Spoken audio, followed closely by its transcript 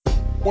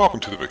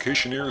Welcome to the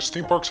Vacationeers,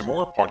 Theme Parks, and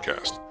More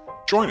podcast.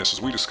 Join us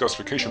as we discuss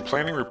vacation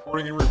planning,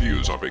 reporting, and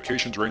reviews on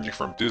vacations ranging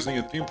from Disney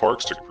and theme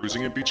parks to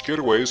cruising and beach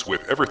getaways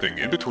with everything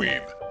in between.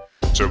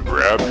 So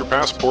grab your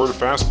passport, a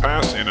fast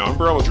pass, and an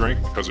umbrella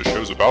drink because the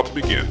show's about to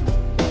begin.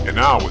 And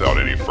now, without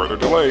any further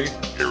delay,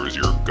 here is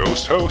your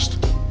ghost host,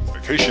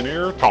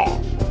 Vacationeer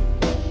Tom.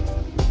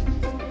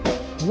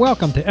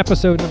 Welcome to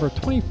episode number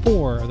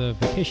 24 of the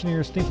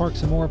Vacationeers, Theme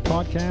Parks, and More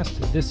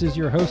podcast. This is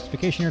your host,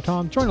 Vacationeer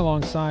Tom, joined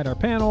alongside our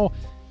panel,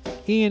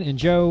 Ian and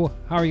Joe.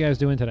 How are you guys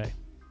doing today?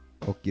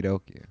 Okie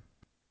dokie.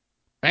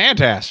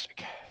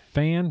 Fantastic.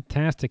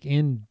 Fantastic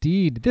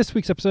indeed. This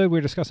week's episode,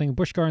 we're discussing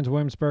Busch Gardens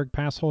Williamsburg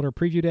Pass Holder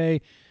Preview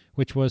Day,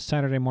 which was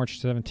Saturday,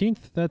 March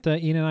 17th, that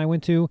Ian and I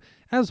went to,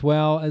 as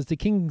well as the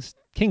King's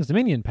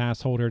Dominion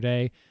Pass Holder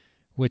Day,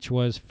 which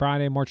was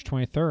Friday, March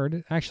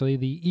 23rd. Actually,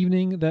 the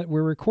evening that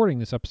we're recording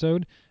this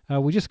episode.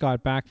 We just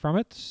got back from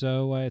it,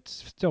 so it's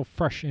still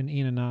fresh in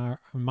Ian and our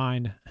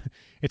mind.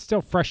 It's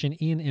still fresh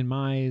in Ian and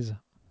my's.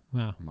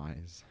 Wow.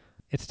 Mize.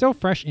 It's still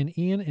fresh in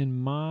Ian and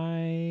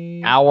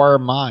my... Our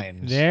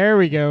minds. There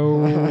we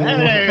go.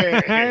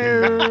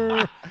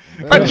 Hey!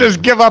 Let's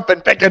just give up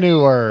and pick a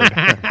new word.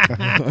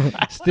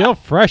 Still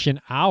fresh in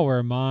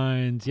our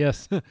minds,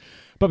 yes.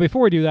 But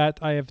before we do that,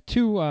 I have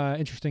two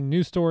interesting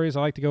news stories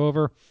I like to go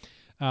over.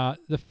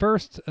 The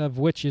first of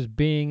which is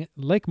being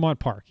Lakemont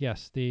Park.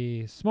 Yes,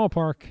 the small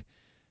park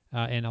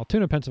in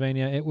Altoona,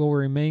 Pennsylvania. It will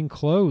remain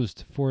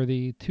closed for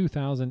the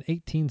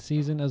 2018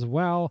 season as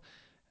well,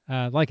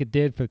 like it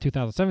did for the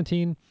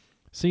 2017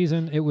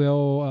 season. It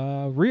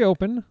will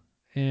reopen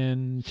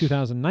in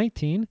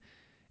 2019,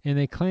 and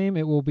they claim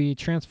it will be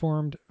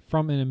transformed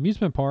from an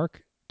amusement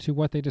park to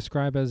what they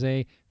describe as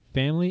a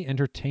family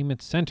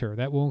entertainment center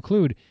that will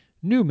include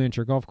new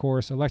miniature golf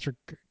course, electric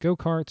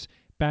go-karts,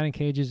 batting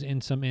cages,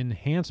 and some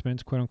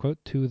enhancements,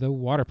 quote-unquote, to the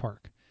water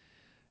park.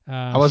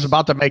 I was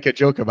about to make a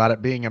joke about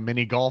it being a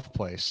mini golf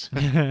place.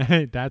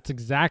 That's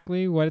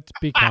exactly what it's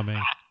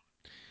becoming.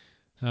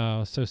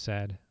 Oh, so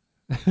sad.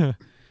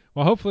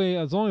 Well, hopefully,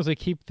 as long as they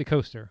keep the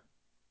coaster,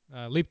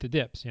 leap to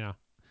dips,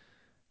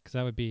 because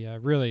that would be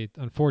really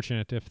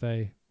unfortunate if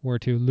they were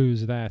to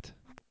lose that.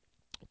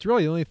 It's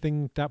really the only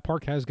thing that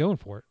park has going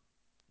for it.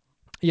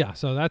 Yeah,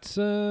 so that's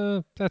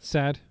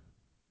sad,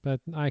 but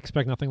I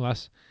expect nothing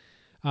less.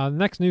 The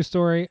next news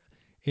story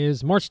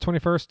is March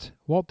 21st.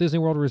 Walt Disney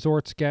World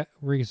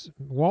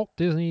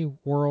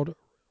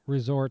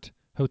Resort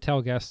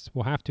hotel guests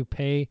will have to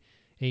pay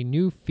a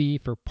new fee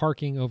for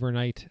parking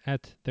overnight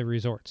at the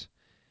resorts.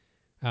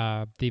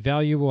 The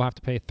value will have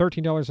to pay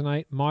 $13 a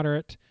night.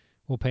 Moderate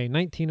will pay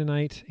 $19 a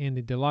night, and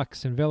the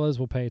deluxe and villas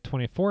will pay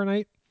 $24 a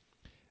night,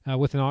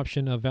 with an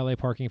option of valet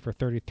parking for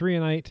 $33 a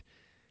night.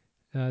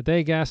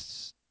 Day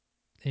guests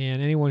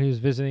and anyone who's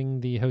visiting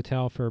the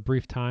hotel for a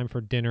brief time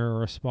for dinner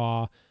or a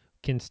spa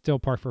can still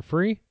park for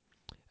free.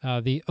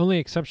 The only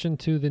exception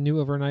to the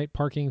new overnight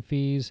parking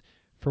fees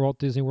for Walt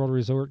Disney World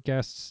Resort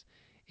guests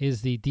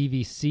is the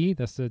DVC.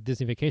 That's the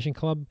Disney Vacation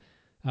Club.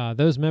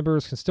 Those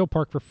members can still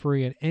park for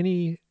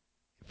free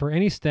for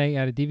any stay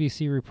at a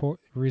DVC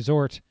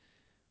resort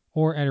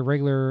or at a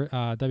regular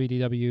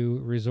WDW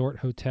resort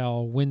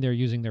hotel when they're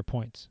using their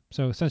points.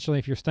 So essentially,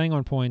 if you're staying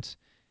on points,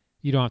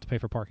 you don't have to pay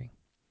for parking.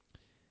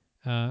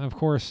 Of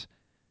course,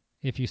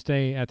 if you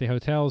stay at the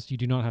hotels, you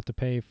do not have to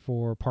pay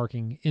for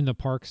parking in the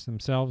parks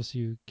themselves.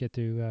 You get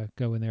to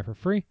go in there for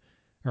free,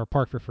 or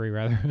park for free,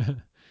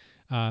 rather.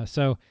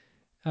 So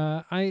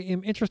I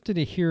am interested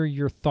to hear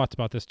your thoughts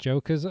about this, Joe,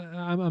 because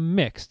I'm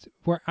mixed.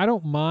 Where I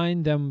don't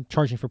mind them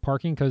charging for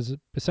parking because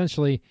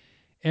essentially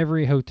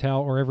every hotel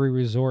or every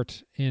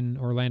resort in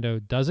Orlando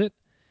does it.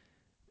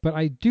 But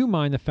I do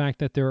mind the fact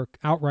that they're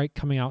outright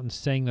coming out and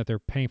saying that they're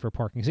paying for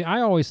parking. See,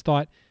 I always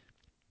thought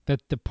that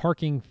the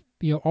parking,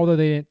 although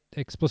they didn't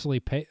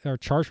explicitly pay or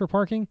charge for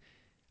parking,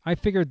 I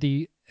figured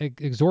the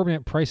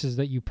exorbitant prices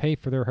that you pay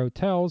for their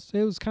hotels,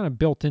 it was kind of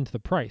built into the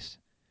price.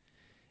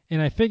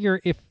 And I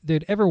figure if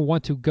they'd ever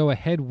want to go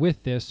ahead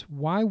with this,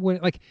 why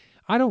would,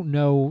 I don't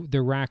know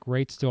the rack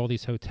rates to all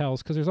these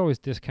hotels because there's always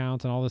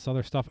discounts and all this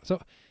other stuff. So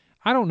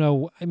I don't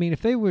know. I mean,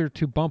 if they were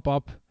to bump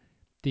up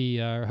the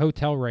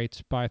hotel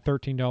rates by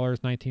 $13,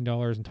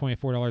 $19, and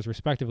 $24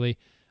 respectively,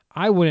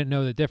 I wouldn't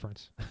know the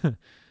difference.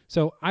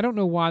 So I don't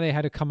know why they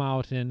had to come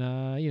out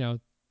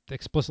and,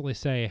 explicitly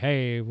say,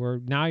 hey,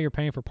 you're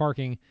paying for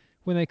parking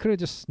when they could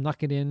have just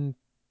snuck it in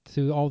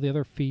to all the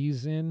other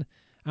fees in.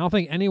 I don't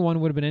think anyone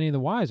would have been any the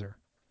wiser.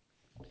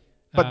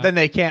 But then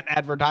they can't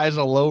advertise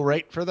a low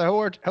rate for the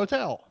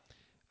hotel.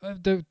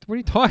 What are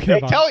you talking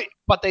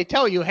about? They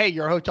tell you, hey,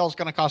 your hotel's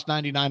going to cost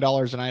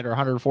 $99 a night or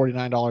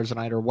 $149 a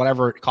night or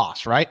whatever it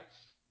costs, right?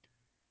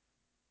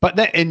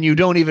 And you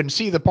don't even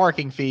see the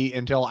parking fee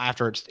until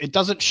after it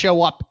doesn't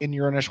show up in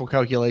your initial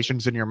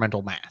calculations in your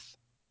mental math.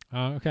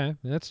 Okay,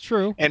 that's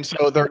true. And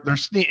so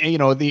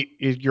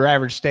your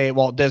average stay at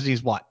Walt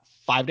Disney's what,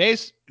 5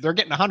 days? They're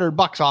getting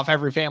 $100 off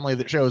every family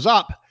that shows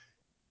up,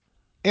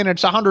 and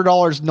it's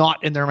 $100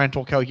 not in their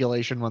mental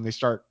calculation when they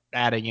start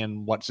adding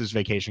in what's his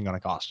vacation going to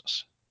cost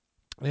us.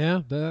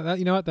 Yeah,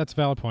 you know what? That's a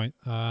valid point.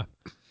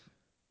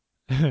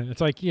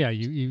 It's like, yeah,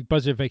 you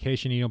budget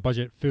vacation, you don't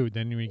budget food.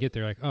 Then when you get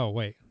there, like, oh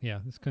wait, yeah,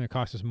 it's going to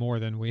cost us more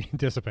than we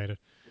anticipated.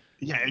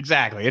 Yeah,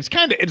 exactly. It's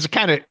kind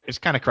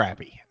of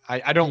crappy.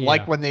 I don't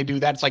like Yeah. when they do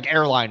that. It's like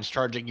airlines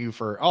charging you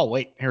for, oh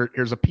wait,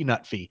 here's a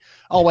peanut fee.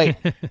 Oh wait,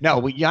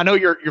 no, I know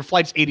your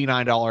flight's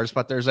 $89,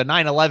 but there's a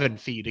 9/11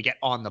 fee to get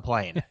on the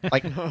plane.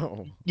 Like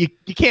No. you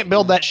can't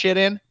build that shit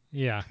in.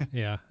 Yeah,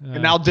 yeah.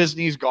 And now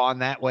Disney's gone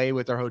that way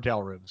with their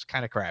hotel rooms.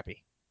 Kind of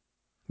crappy.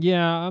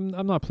 Yeah,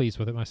 I'm not pleased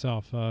with it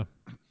myself. I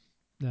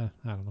don't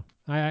know.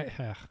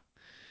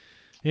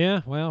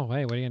 Yeah, well,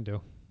 hey, what are you gonna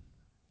do?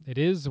 It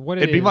is what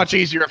it is. It'd be much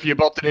easier if you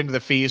built it into the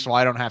fee, so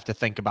I don't have to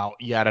think about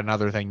yet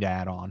another thing to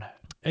add on.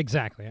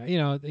 Exactly. You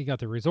know, you got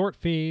the resort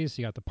fees,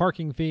 you got the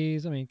parking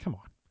fees. I mean, come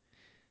on.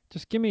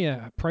 Just give me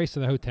a price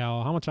of the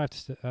hotel, how much I have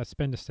to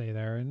spend to stay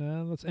there,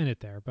 and let's end it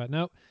there. But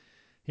nope.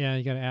 Yeah,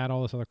 you got to add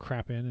all this other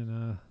crap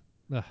in,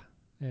 and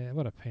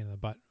what a pain in the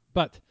butt.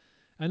 But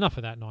enough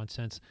of that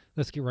nonsense.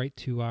 Let's get right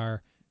to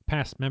our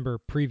past member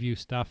preview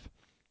stuff.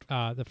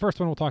 The first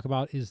one we'll talk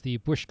about is the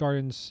Busch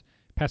Gardens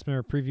past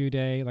member preview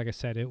day. Like I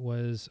said, it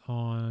was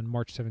on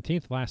March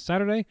 17th, last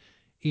Saturday.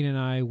 Ian and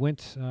I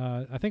went,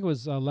 I think it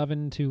was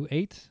 11 to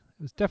 8. It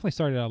was definitely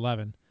started at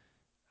 11.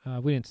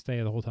 We didn't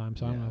stay the whole time,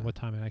 so I don't know what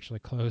time it actually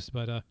closed,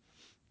 but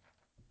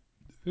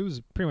it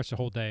was pretty much the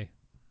whole day.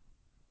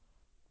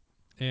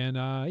 And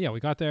yeah, we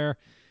got there.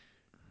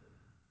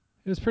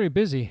 It was pretty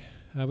busy.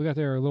 We got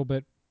there a little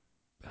bit.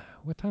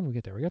 What time did we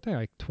get there? We got there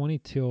like 20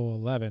 till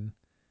 11,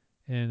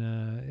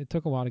 and it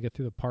took a while to get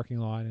through the parking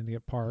lot and to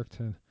get parked.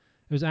 And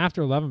it was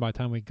after 11 by the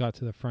time we got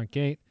to the front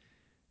gate.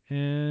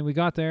 And we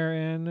got there,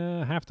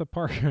 and half the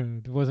park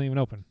wasn't even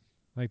open.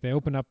 Like, they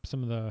opened up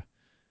some of the,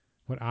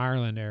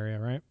 Ireland area,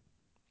 right?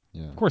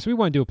 Yeah. Of course, we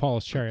wanted to do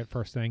Apollo's Chariot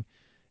first thing,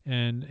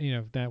 and,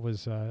 that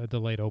was a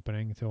delayed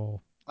opening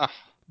until 11.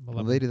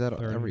 Well, they do that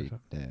every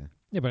day.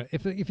 Yeah, but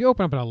if you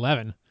open up at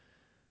 11,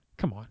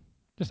 come on.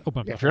 Just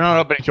open up. Yeah, if you're not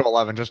opening till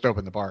 11, just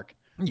open the park.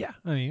 Yeah,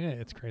 I mean,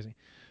 it's crazy.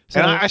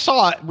 So, And I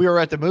saw we were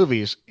at the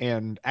movies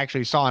and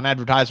actually saw an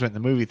advertisement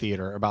in the movie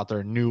theater about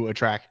their new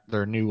attraction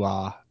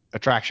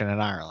in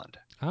Ireland.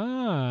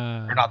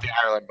 Or not the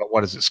Ireland, but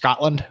what is it?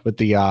 Scotland with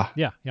the yeah,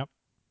 yep.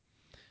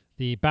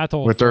 The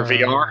battle with their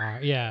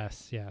VR.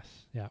 Yes, yeah.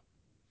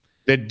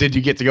 Did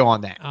you get to go on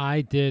that?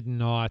 I did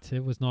not.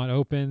 It was not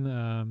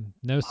open.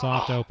 No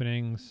soft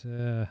openings.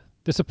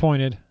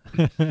 Disappointed.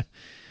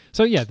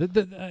 So yeah,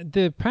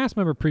 the past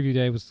member preview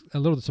day was a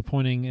little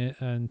disappointing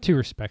in two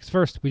respects.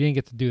 First, we didn't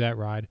get to do that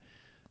ride,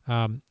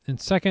 and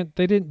second,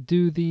 they didn't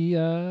do the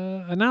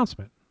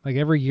announcement. Like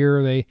every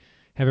year, they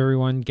have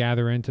everyone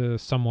gather into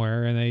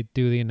somewhere and they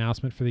do the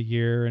announcement for the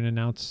year and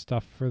announce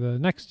stuff for the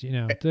next.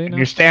 And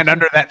you stand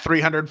under that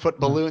 300-foot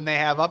balloon they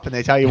have up, and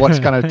they tell you what's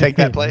going to take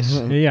that place.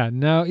 They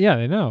know.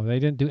 They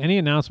didn't do any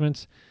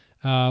announcements.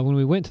 When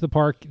we went to the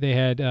park, they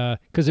had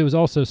because it was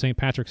also St.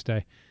 Patrick's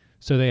Day.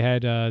 So they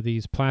had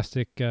these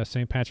plastic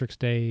St. Patrick's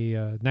Day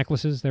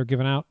necklaces they were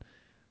giving out.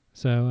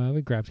 So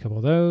we grabbed a couple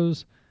of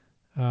those.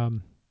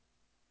 It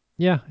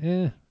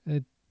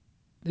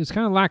was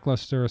kind of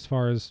lackluster as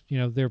far as,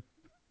 they're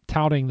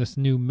touting this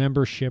new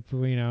membership,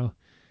 become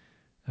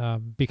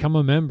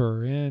a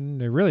member.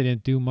 And they really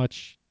didn't do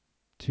much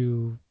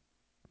to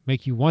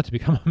make you want to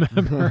become a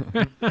member.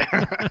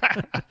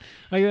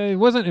 Like, it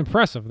wasn't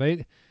impressive.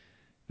 They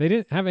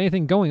didn't have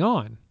anything going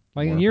on.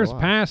 Like in years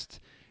past,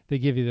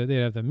 they'd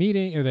have the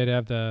meeting, or they'd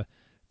have the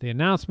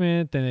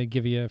announcement, then they'd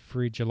give you a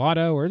free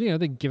gelato, or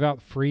they'd give out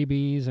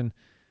freebies, and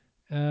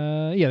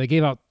they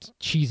gave out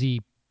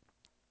cheesy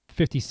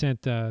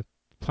 50-cent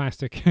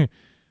plastic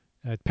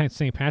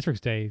St. Patrick's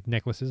Day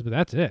necklaces, but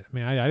that's it. I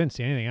mean, I didn't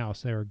see anything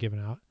else they were giving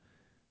out.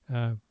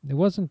 It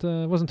wasn't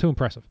too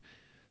impressive.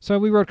 So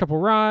we rode a couple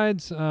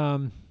rides.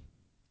 I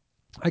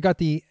got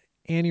the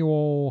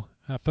annual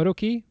photo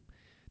key.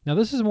 Now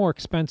this is more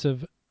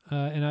expensive,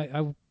 and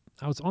I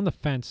was on the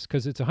fence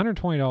because it's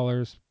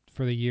 $120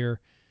 for the year,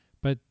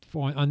 but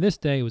on this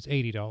day it was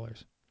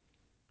 $80,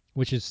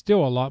 which is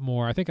still a lot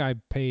more. I think I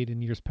paid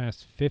in years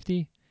past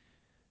 $50,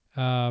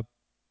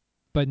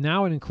 but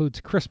now it includes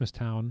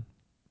Christmastown,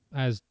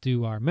 as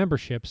do our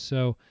memberships.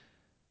 So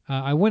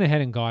I went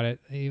ahead and got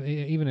it,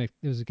 even if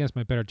it was against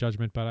my better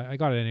judgment, but I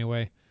got it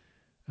anyway.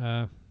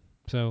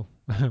 So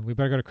we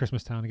better go to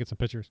Christmastown and get some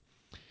pictures.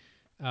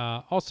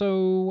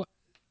 So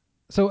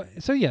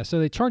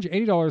they charge you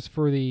 $80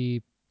 for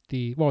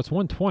it's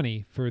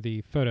 $120 for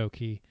the photo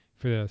key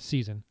for the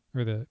season,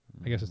 or I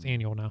guess it's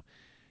annual now.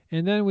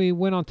 And then we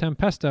went on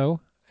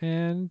Tempesto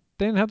and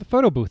they didn't have the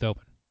photo booth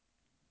open.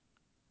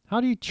 How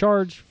do you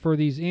charge for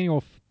these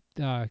annual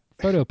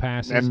photo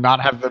passes and not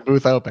have the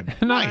booth open?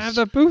 Not have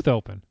the booth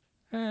open.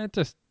 It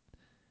just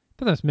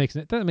that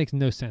makes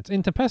no sense.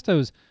 And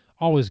Tempesto's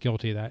always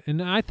guilty of that.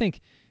 And I think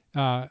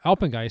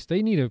Alpengeist,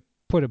 they need to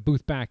put a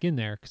booth back in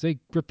there because they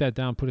ripped that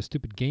down, put a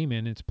stupid game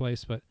in its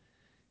place. But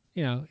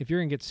if you're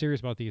gonna get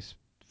serious about these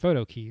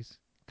photo keys,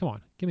 come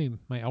on, give me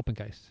my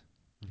Alpengeist.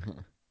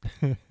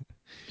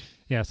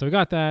 Yeah, so we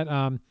got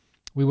that.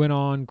 We went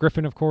on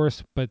Griffin, of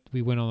course, but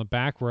we went on the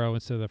back row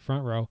instead of the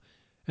front row.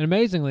 And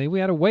amazingly, we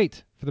had to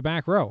wait for the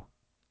back row.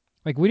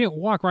 Like we didn't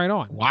walk right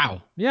on.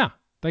 Wow. Yeah,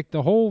 like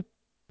the whole,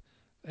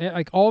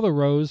 like all the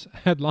rows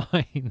had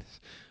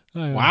lines.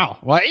 Wow.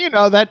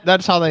 Well,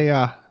 that's how they.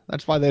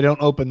 That's why they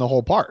don't open the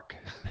whole park.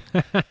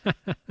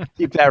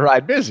 Keep that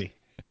ride busy.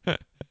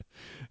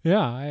 Yeah,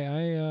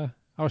 I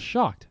was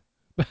shocked.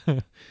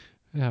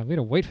 Yeah, we had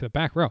to wait for the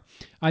back row.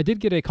 I did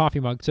get a coffee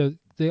mug. So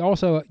they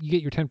also, you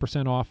get your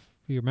 10% off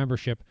your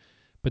membership,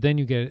 but then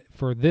you get,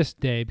 for this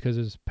day, because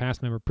it's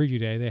past member preview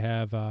day, they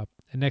have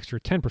an extra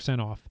 10%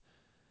 off.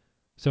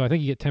 So I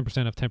think you get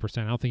 10% of 10%.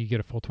 I don't think you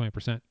get a full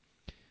 20%.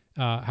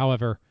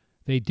 However,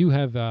 they do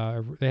have,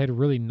 they had a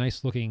really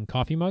nice looking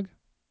coffee mug.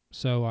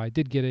 So I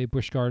did get a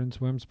Busch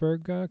Gardens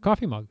Williamsburg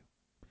coffee mug,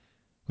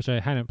 which I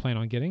hadn't planned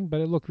on getting,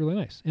 but it looked really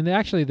nice. And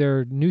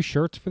their new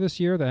shirts for this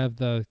year that have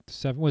the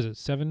seven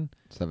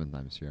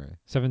times Fury.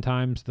 7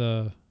 times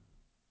the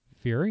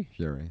Fury?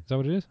 Fury. Is that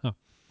what it is? Oh.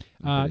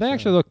 I'm They pretty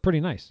actually sure. look pretty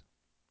nice.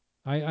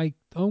 I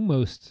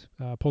almost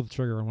pulled the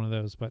trigger on one of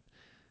those, but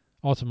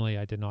ultimately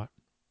I did not.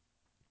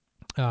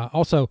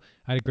 Also,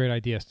 I had a great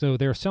idea. So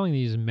they're selling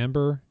these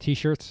member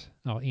T-shirts.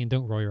 Oh, Ian,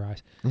 don't roll your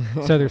eyes.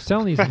 So they're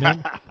selling these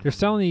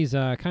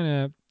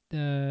kind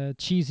of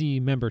cheesy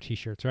member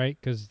T-shirts, right?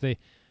 Because they,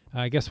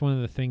 I guess one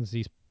of the things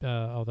these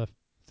all the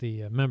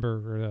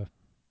member or the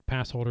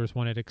pass holders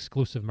wanted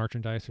exclusive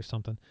merchandise or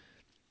something.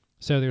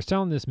 So they're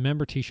selling this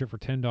member T-shirt for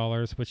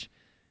 $10, which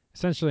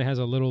essentially has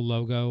a little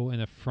logo in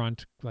the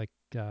front, like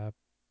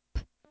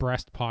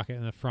breast pocket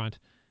in the front,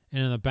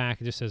 and in the back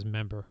it just says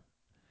member.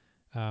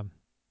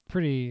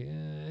 Pretty.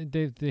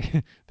 They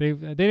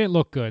didn't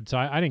look good, so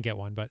I didn't get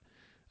one, but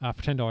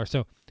for $10.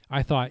 So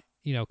I thought,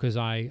 because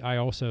I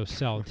also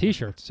sell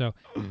T-shirts. So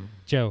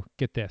Joe,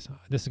 get this.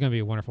 This is gonna be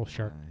a wonderful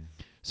shirt.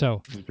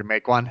 So You can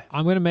make one.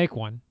 I'm gonna make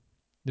one.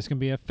 This can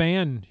be a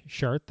fan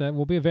shirt that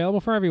will be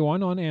available for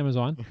everyone on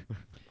Amazon.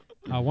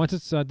 Once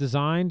it's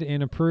designed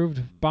and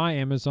approved by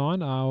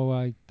Amazon,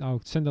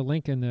 I'll send a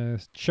link in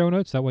the show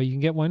notes. That way you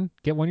can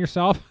get one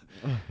yourself.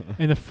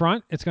 In the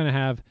front, it's going to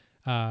have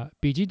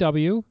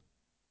BGW.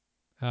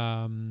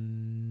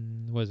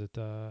 What is it?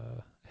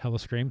 Hello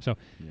Scream. So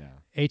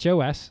Yeah.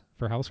 HOS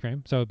for Hello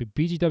Scream. So it'd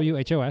be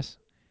BGW HOS.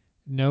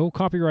 No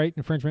copyright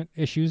infringement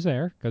issues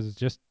there because it's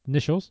just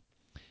initials.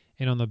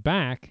 And on the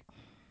back,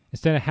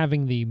 instead of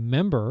having the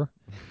member,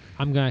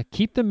 I'm going to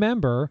keep the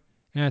member.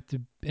 And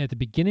at the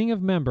beginning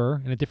of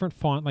member, in a different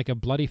font, like a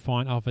bloody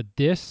font, I'll have a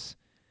dis,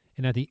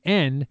 and at the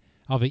end,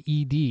 I'll have an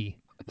ed.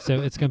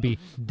 So it's going to be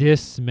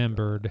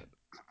dismembered.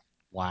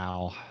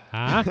 Wow.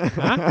 Huh?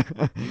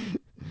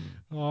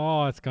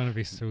 Oh, it's going to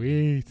be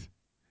sweet.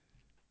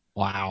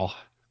 Wow.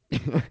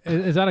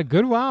 Is that a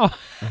good wow?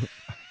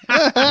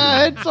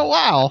 It's a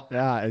wow.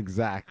 Yeah,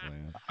 exactly.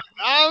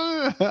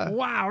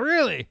 Wow,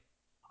 really?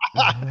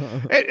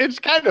 It's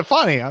kind of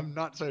funny. I'm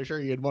not so sure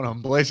you'd want to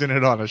emblazon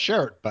it on a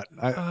shirt, but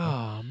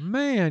Oh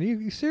man,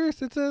 you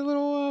serious? It's a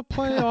little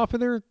play off of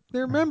their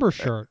member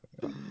shirt.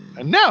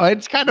 no,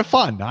 it's kind of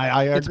fun.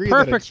 I It's agree.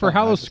 perfect that it's for fun.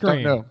 I Hello just don't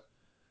Scream. know.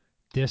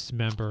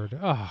 Dismembered.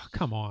 Oh,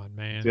 come on,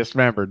 man.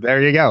 Dismembered.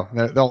 There you go.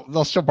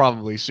 They'll still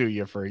probably sue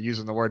you for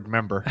using the word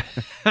member.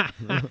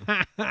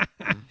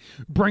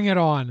 Bring it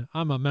on.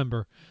 I'm a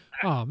member.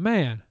 Oh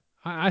man,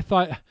 I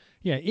thought,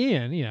 yeah,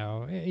 Ian,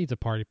 he's a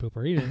party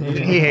pooper. He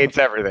hates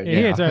everything. He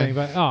hates everything.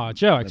 But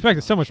Joe, I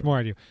expected so much more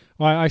out of you.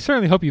 Well, I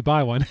certainly hope you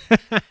buy one.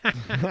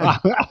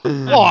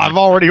 Well, I've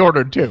already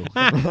ordered two.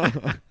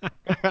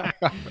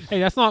 Hey,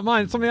 that's not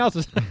mine. It's somebody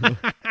else's.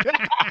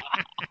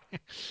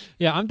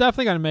 Yeah, I'm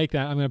definitely gonna make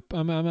that.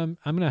 I'm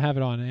gonna have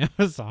it on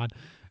Amazon,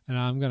 and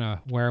I'm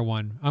gonna wear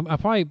one.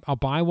 I'll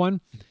buy one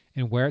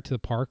and wear it to the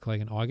park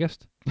like in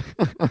August.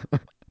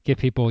 Get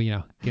people,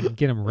 get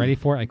them ready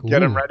for it. Like, Get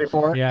them ooh, ready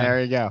for it. Yeah.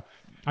 There you go.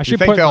 I You should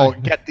think put they'll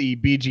get the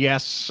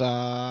BGS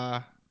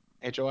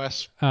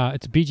HOS?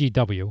 It's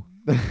BGW.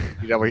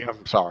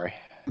 I'm sorry.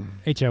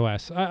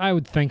 HOS. I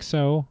would think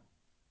so.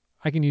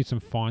 I can use some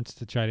fonts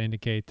to try to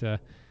indicate the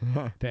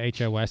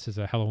HOS is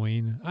a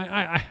Halloween.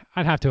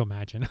 I'd have to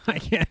imagine. I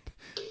can't.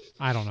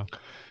 I don't know.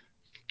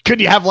 Could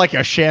you have like a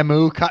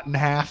Shamu cut in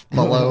half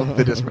below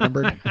the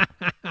dismembered?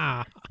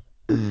 How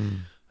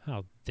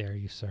dare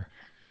you, sir?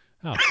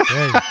 How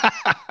dare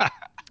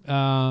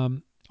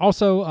you?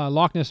 Also,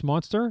 Loch Ness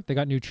Monster. They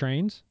got new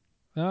trains.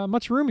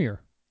 Much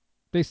roomier.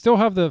 They still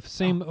have the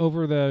same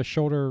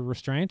over-the-shoulder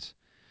restraints.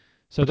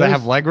 So they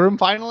have legroom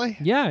finally?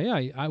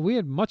 Yeah. We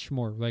had much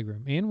more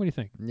legroom. Ian, what do you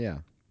think? Yeah.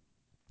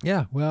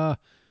 Yeah. Well,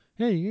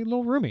 yeah, a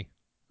little roomy.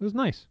 It was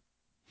nice.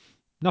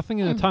 Nothing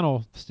in the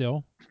tunnel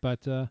still,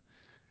 but I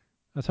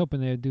was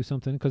hoping they'd do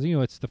something because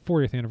it's the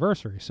 40th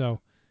anniversary. So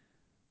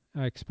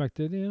I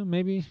expected,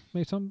 maybe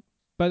something.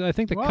 But I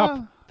think the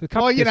cup.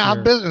 Well, this I'm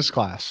year, business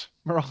class.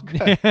 We're all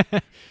good.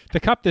 the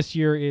cup this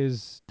year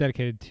is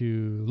dedicated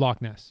to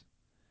Loch Ness.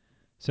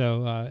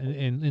 So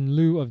in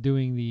lieu of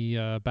doing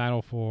the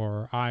battle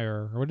for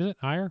Ire, or what is it?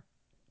 Ire?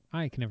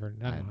 I can never.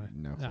 I don't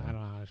know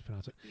how to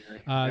pronounce it.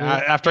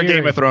 After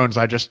Game of Thrones,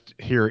 I just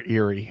hear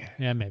eerie.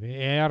 Yeah, maybe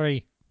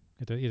Erie.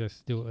 You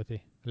just do it with the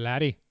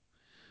laddie.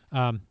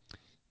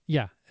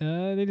 Yeah,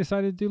 they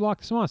decided to do Loch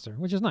Ness Monster,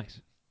 which is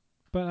nice.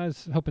 But I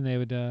was hoping they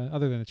would,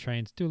 other than the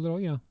trains, do a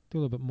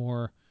little bit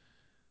more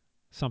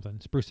something,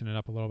 sprucing it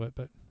up a little bit.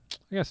 But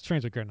I guess the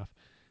trains are good enough.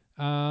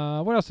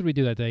 What else did we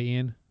do that day,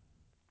 Ian?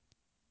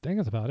 I think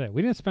that's about it.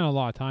 We didn't spend a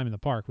lot of time in the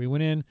park. We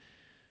went in,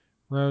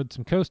 rode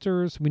some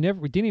coasters. We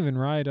didn't even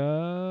ride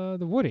the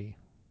Woody.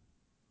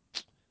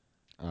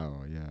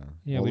 Oh, yeah.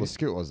 Yeah, well, we the did-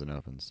 scoot wasn't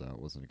open, so it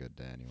wasn't a good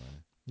day anyway.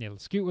 Yeah, the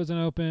Scoot wasn't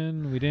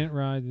open. We didn't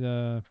ride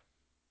the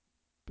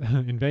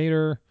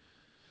Invader.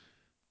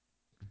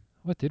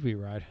 What did we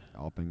ride?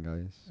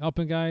 Alpengeist.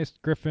 Alpengeist,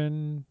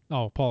 Griffin.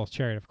 Oh, Paul's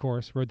Chariot, of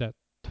course. Rode that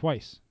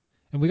twice.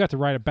 And we got to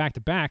ride it back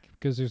to back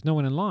because there's no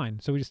one in line.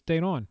 So we just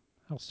stayed on.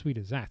 How sweet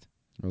is that?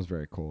 It was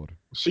very cold.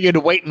 So you had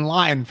to wait in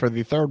line for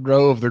the third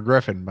row of the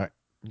Griffin, but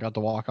you got to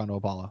walk onto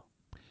Apollo.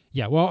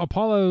 Yeah, well,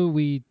 Apollo,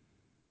 we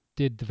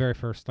did the very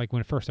first, like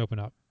when it first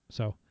opened up.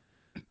 So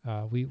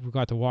we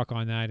got to walk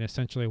on that and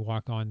essentially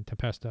walk on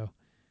Tempesto.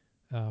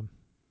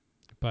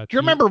 But Do you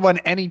remember when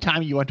any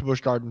time you went to Busch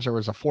Gardens, there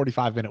was a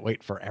 45-minute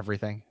wait for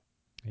everything?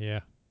 Yeah.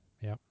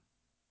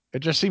 It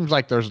just seems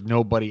like there's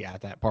nobody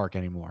at that park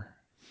anymore.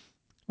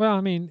 Well,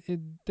 I mean,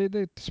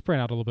 they spread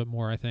out a little bit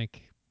more, I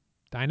think.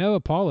 I know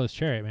Apollo's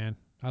Chariot, man.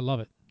 I love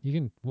it. You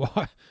can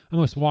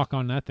almost walk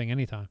on that thing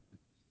anytime.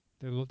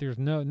 There's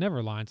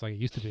never lines like it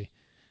used to be.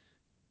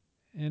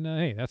 And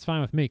hey, that's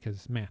fine with me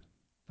because, man,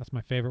 that's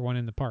my favorite one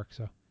in the park.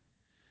 So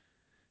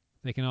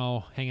they can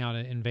all hang out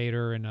at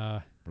Invader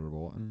and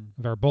Bolton.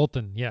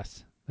 Verbolten.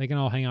 Yes, they can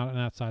all hang out on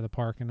that side of the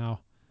park, and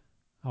I'll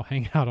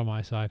hang out on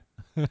my side.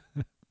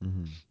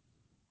 Mm-hmm.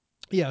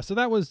 Yeah, so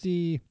that was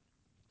the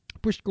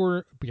Busch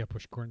Gardens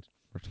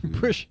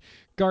Busch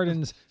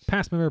Gardens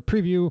past member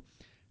preview.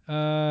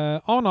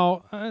 All in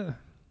all,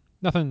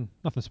 nothing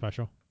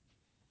special.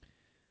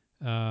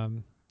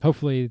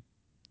 Hopefully,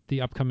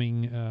 the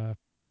upcoming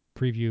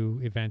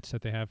preview events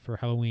that they have for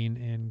Halloween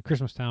and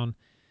Christmas Town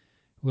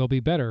will be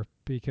better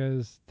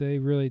because they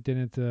really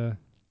didn't.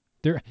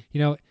 They're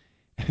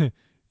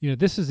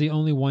this is the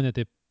only one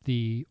that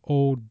the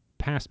old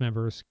past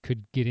members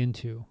could get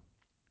into.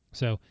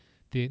 So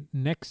the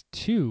next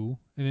two,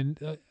 and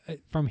then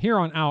from here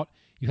on out,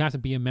 you have to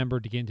be a member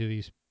to get into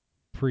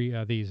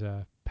these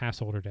pass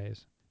holder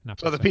days.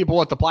 So the people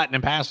with the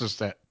platinum passes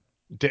that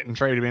didn't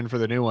trade them in for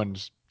the new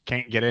ones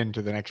can't get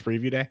into the next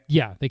preview day.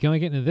 Yeah, they can only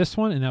get into this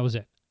one, and that was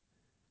it.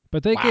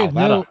 But they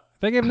Wow,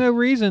 gave no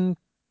reason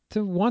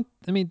to want.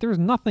 I mean, there's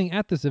nothing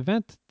at this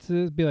event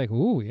to be like,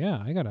 ooh,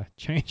 yeah, I gotta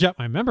change up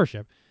my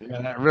membership.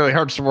 Yeah, that really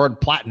hurts the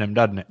word platinum,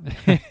 doesn't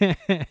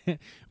it?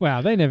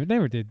 Wow, they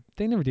never did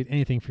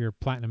anything for your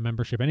platinum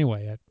membership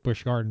anyway at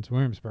Busch Gardens,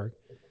 Williamsburg.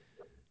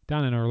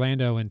 Down in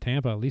Orlando and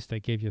Tampa, at least they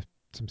gave you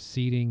some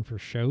seating for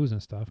shows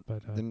and stuff.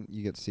 But Didn't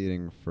you get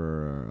seating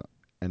for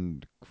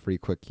and free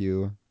quick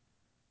queue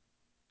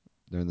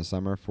during the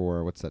summer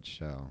for what's that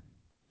show?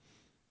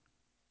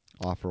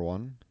 Offer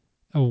One?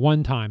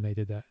 one time they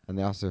did that. And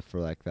they also, for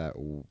like that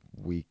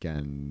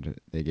weekend,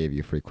 they gave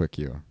you free quick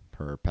queue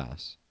per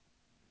pass.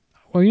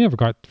 Well, you never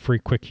got free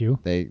quick queue.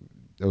 It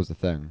was the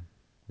thing.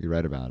 We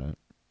read about it.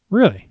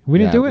 Really? We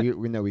didn't do it?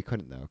 We know we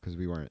couldn't though because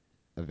we weren't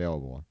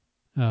available.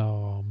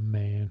 Oh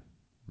man.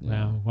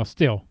 Yeah. Well,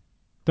 still,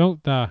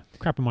 don't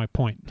crap on my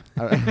point.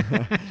 You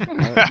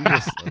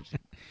just-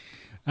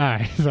 All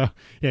right, so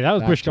yeah, that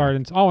was Busch Gotcha.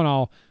 Gardens. All in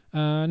all,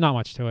 not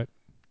much to it.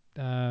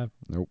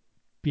 Nope.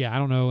 Yeah, I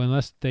don't know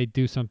unless they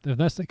do something.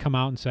 Unless they come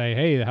out and say,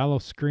 "Hey, the Hello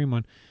Scream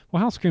one."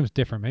 Well, Hello Scream's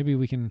different.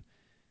 Maybe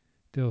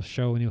they'll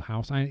show a new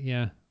house.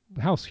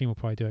 Hello Scream will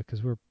probably do it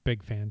because we're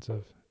big fans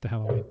of the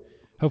Halloween.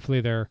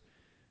 Hopefully, their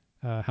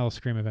Hello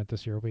Scream event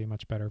this year will be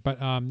much better. But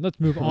let's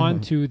move on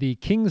to the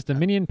King's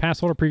Dominion Pass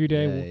Holder Preview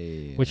Day,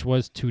 Yay. which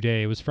was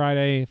today. It was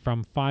Friday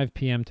from 5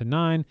 p.m. to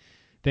 9.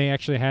 They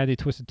actually had the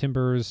Twisted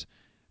Timbers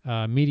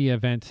media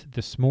event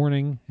this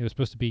morning. It was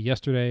supposed to be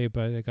yesterday,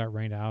 but it got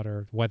rained out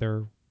or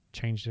weather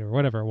changed it or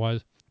whatever it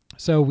was.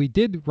 So we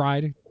did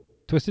ride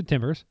Twisted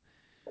Timbers.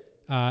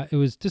 It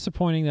was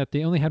disappointing that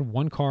they only had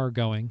one car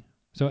going.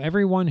 So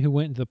everyone who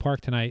went into the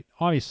park tonight,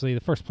 obviously the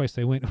first place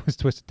they went was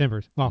Twisted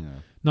Timbers. Well, Yeah.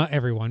 not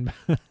everyone.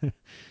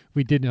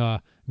 We did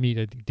meet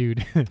a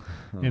dude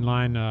in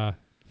line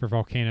for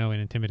Volcano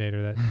and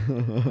Intimidator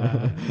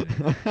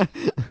that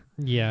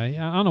yeah,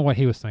 I don't know what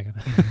he was thinking.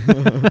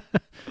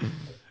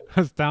 I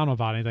was down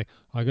about it. He's like,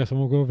 I guess I'm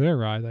gonna go over there,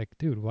 ride. Like,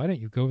 dude, why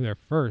didn't you go there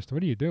first?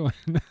 What are you doing?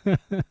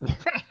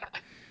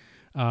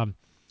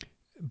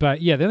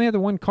 But yeah, they only had the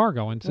one car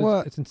going, so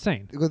What? it's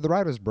insane. Because the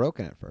ride was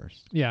broken at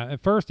first. Yeah,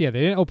 at first, they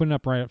didn't open it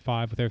up right at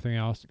 5 with everything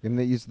else. And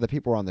the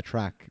people were on the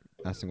track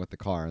messing with the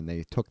car, and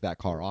they took that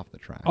car off the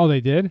track. Oh,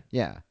 they did?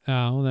 Yeah.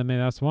 Well, then maybe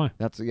that's why.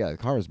 The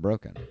car is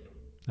broken.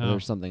 Or Oh.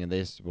 there's something, and they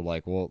just were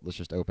like, well, let's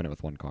just open it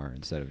with one car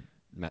instead of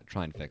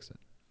trying to fix it.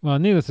 Well,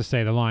 needless to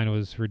say, the line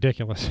was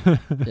ridiculous.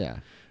 Yeah.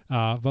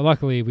 But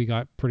luckily, we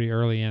got pretty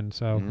early in,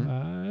 so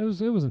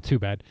Mhm. it wasn't too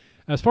bad.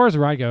 As far as the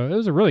ride go, it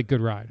was a really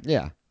good ride.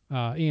 Yeah.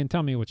 Ian,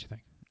 tell me what you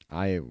think.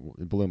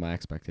 It blew my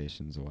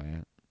expectations away.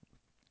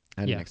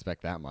 I didn't Yeah.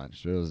 expect that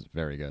much. It was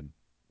very good.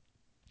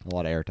 A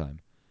lot of airtime.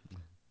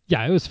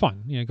 Yeah, it was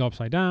fun. Go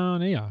upside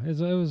down. Yeah, it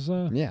was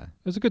Yeah.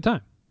 a good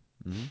time.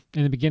 Mhm.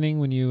 in the beginning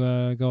when you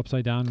go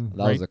upside down. That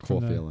right was a cool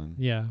from the- feeling.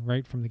 Yeah,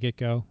 right from the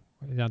get-go,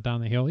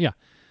 down the hill. Yeah.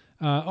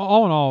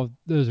 All in all,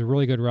 it was a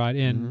really good ride,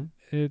 and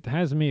it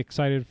has me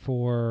excited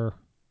for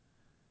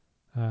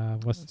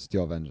what's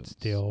Steel Vengeance.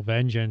 Steel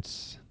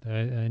Vengeance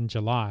in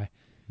July,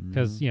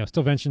 because Mhm.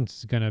 Steel Vengeance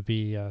is going to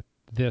be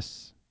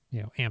this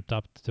amped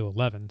up to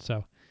 11.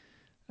 So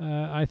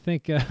I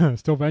think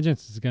Steel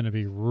Vengeance is going to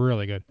be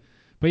really good.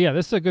 But yeah,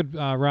 this is a good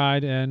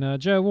ride, and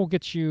Joe, we'll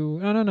get you.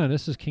 No,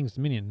 this is King's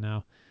Dominion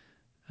now.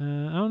 I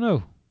don't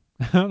know.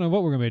 I don't know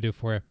what we're going to do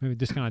for you. Maybe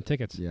discounted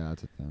tickets. Yeah,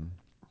 that's a thing.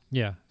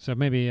 Yeah, so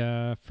maybe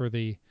for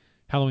the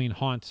Halloween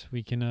haunt,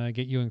 we can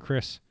get you and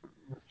Chris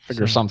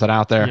Figure some- something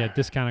out there. Yeah,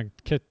 discounted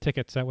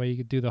tickets. That way you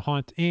could do the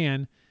haunt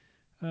and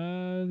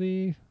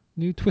the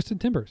new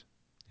Twisted Timbers.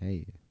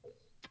 Hey.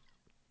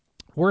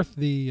 Worth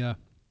the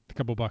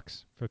couple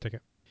bucks for a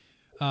ticket.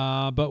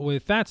 But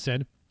with that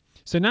said,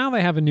 so now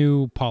they have a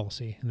new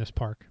policy in this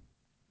park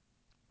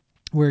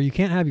where you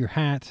can't have your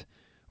hat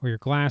or your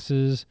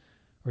glasses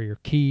or your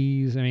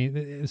keys. I mean,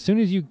 as soon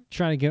as you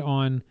try to get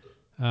on,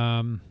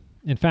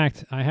 in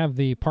fact, I have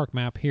the park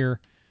map here,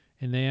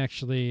 and they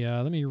actually,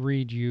 let me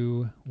read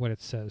you what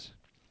it says.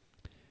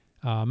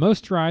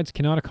 Most rides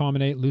cannot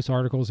accommodate loose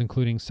articles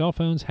including cell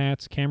phones,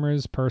 hats,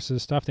 cameras,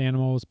 purses, stuffed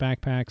animals,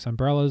 backpacks,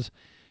 umbrellas,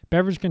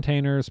 beverage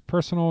containers,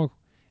 personal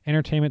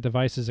entertainment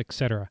devices,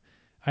 etc.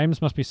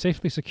 Items must be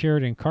safely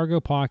secured in cargo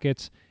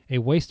pockets, a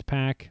waste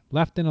pack,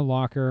 left in a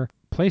locker,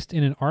 placed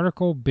in an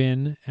article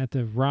bin at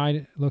the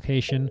ride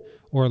location,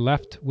 or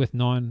left with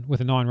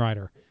a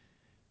non-rider.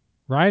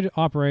 Ride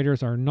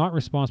operators are not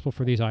responsible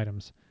for these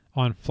items.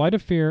 On Flight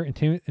of Fear,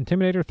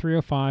 Intimidator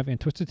 305, and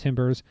Twisted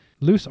Timbers,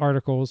 loose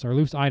articles or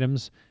loose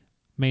items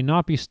may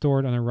not be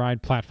stored on the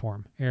ride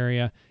platform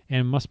area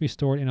and must be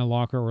stored in a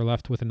locker or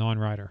left with a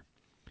non-rider.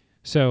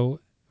 So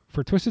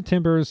for Twisted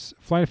Timbers,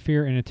 Flight of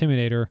Fear, and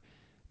Intimidator,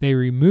 they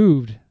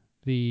removed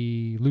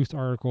the loose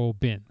article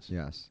bins.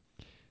 Yes.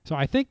 So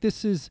I think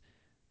this is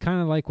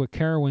kind of like what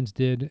Carowinds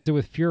did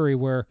with Fury,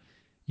 where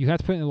you have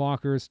to put it in the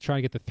lockers, try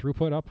to get the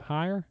throughput up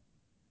higher.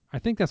 I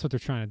think that's what they're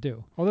trying to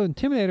do. Although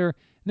Intimidator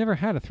never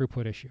had a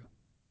throughput issue.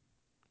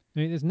 I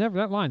mean,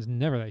 that line's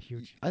never that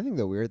huge. I think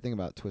the weird thing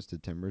about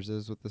Twisted Timbers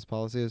is with this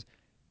policy is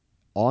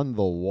on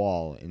the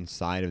wall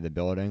inside of the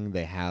building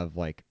they have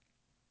like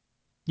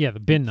Yeah, the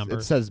bin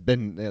numbers. It says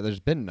bin. There's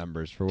bin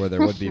numbers for where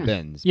there would be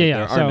bins. Yeah, but yeah,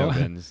 There are so- no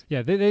bins.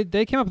 Yeah,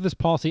 they came up with this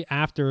policy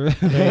after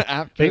they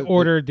After they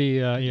ordered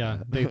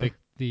the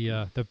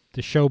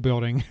show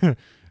building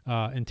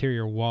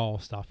interior wall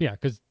stuff. Yeah,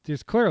 because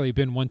there's clearly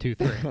been 1, 2,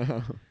 3.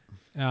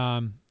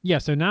 Yeah,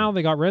 so now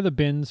they got rid of the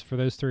bins for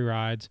those 3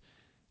 rides,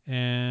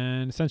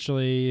 and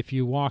essentially, if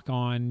you walk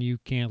on, you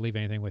can't leave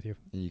anything with you.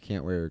 And you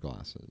can't wear your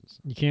glasses,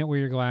 You can't wear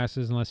your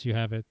glasses unless you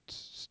have it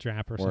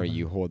strap or or something.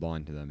 you hold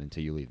on to them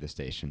until you leave the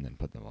station, then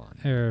put them on.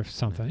 Or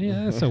something.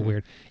 Yeah, that's so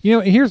weird.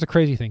 Here's the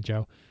crazy thing,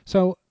 Joe.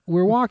 So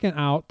we're walking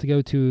out to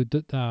go to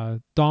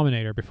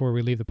Dominator before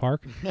we leave the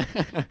park.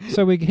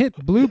 So we hit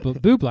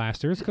Boo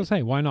Blasters because,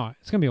 hey, why not?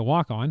 It's going to be a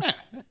walk-on.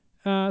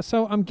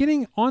 So I'm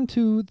getting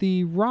onto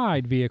the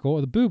ride vehicle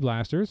of the Boo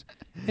Blasters,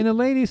 and the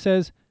lady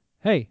says,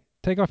 hey,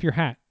 take off your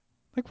hat.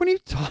 Like, what are you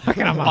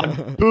talking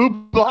about?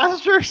 Boob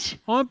blasters?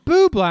 On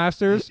Boo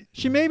Blasters,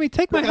 she made me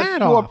take my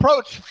hat off.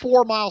 approach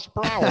 4 miles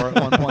per hour at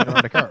one point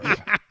around a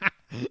curve.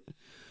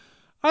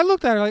 I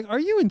looked at her like, are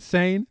you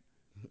insane?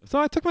 So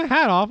I took my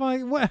hat off.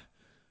 I'm like,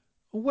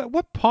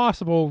 what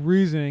possible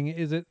reasoning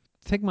is it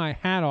to take my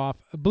hat off?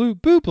 Boo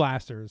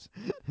Blasters.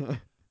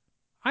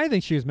 I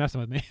think she was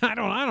messing with me. I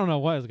don't know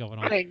what is going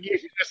on. I mean, you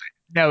should just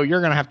no,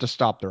 you're gonna have to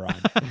stop the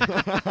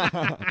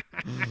ride.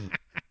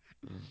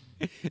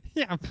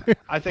 Yeah.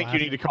 I think you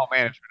need to call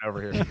management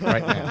over here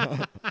right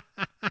now.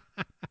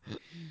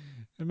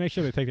 And make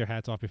sure they take their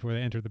hats off before they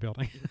enter the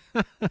building.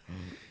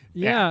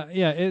 Yeah,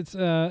 it's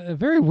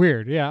very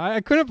weird. Yeah,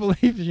 I couldn't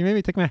believe she made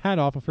me take my hat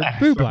off for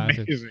Boo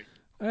Blasters. Amazing.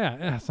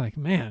 Yeah, it's like,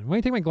 man, when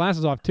you take my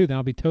glasses off too, then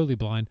I'll be totally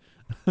blind.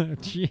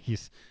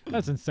 Jeez,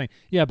 that's insane.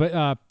 Yeah,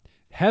 but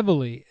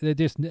they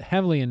just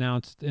heavily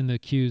announced in the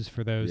queues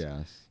for those.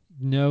 Yes.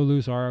 No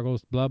loose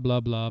articles, blah blah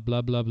blah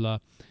blah blah blah.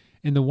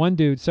 And the one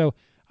dude, so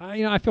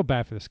I feel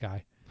bad for this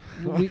guy.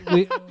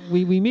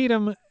 we meet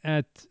him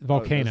at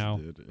Volcano.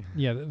 Oh, this dude.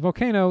 Yeah, the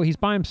Volcano. He's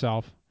by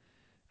himself,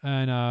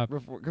 and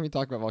Can we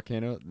talk about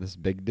Volcano? This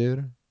big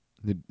dude.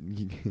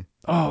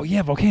 oh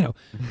yeah, Volcano.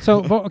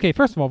 So okay,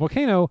 first of all,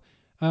 Volcano.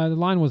 The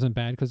line wasn't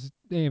bad because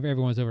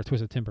everyone's over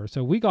Twisted Timber.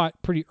 So we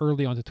got pretty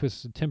early onto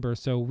Twisted Timber,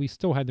 so we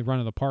still had the run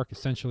of the park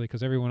essentially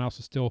because everyone else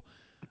is still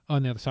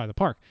on the other side of the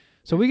park.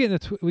 So we get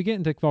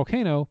into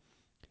Volcano,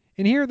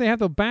 and here they have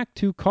the back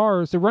 2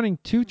 cars. They're running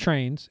 2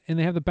 trains, and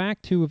they have the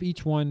back 2 of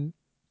each one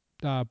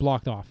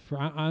blocked off.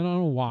 I don't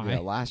know why. Yeah,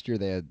 last year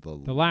they had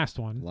the last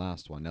one.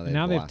 Last one. Now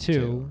Now they have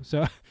 2.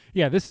 So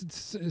yeah, this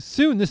is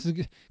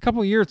a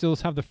couple of years they'll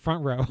just have the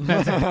front row.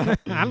 I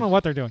don't know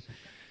what they're doing.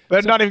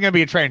 But not even gonna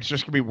be a train. It's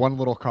just gonna be one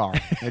little car.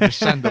 They just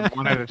send them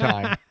one at a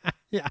time.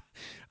 Yeah,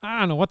 I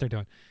don't know what they're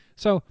doing.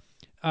 So,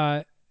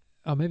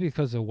 maybe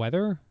because the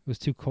weather was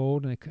too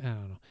cold, and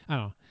I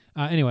don't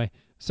know. Anyway,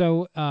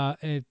 So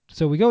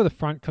we go to the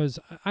front because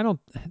I don't.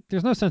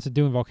 There's no sense of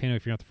doing Volcano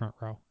if you're not the front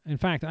row. In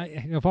fact,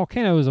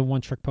 Volcano is a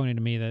one-trick pony to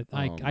me that Oh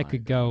I my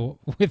could go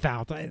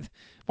without.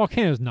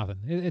 Volcano is nothing.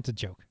 It's a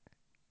joke.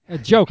 A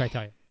joke, I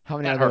tell you. How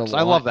many That other hurts.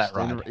 I love that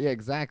launched ride. yeah,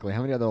 exactly.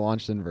 How many other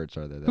launched inverts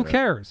are there? Who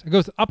cares? It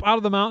goes up out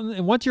of the mountain,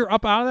 and once you're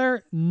up out of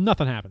there,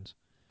 nothing happens.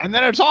 And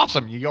then it's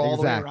awesome. You go all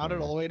the way around Exactly.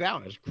 it, all the way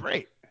down. It's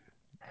great.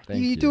 Thank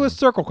You do a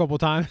circle a couple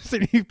times,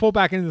 and you pull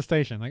back into the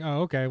station. Like,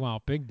 oh, okay,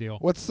 well, big deal.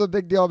 What's the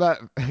big deal about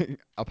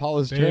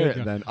Apollo's Big chariot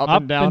deal. then? Up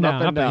and down,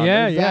 up and down.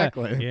 Yeah,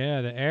 Exactly.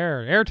 yeah. The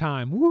air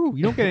time. Woo!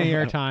 You don't get any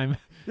air time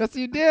Yes,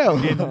 you in do.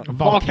 Volcano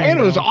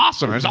Volcano. is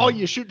awesome. It's all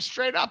you shoot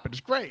straight up. It's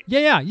great.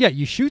 Yeah.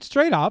 You shoot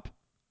straight up.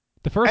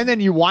 The first And then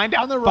you wind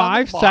down the run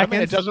 5 at the bottom,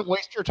 and it seconds, doesn't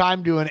waste your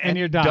time doing and any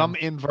you're done. dumb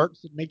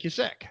inverts that make you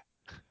sick.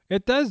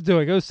 it does do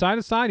it. It goes side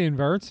to side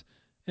inverts,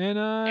 and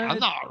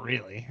Not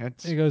really.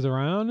 it goes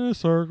around in a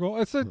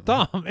circle. It's a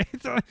dumb.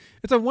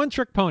 It's a one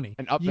trick pony.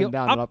 And up You and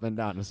down up, and up and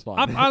down is fun.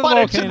 up out of the But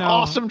it's an volcano.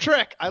 awesome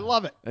trick. I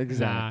love it.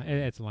 Exactly.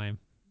 Nah, it's lame.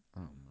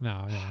 Oh,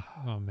 No.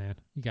 Oh man,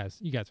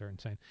 you guys are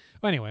insane.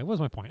 Well, anyway, what was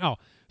my point? Oh,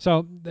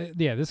 so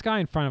this guy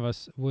in front of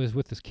us was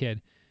with this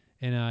kid,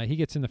 and he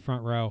gets in the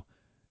front row,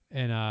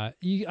 and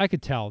I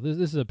could tell this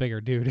is a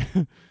bigger dude,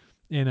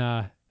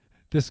 and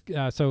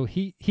so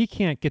he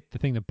can't get the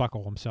thing to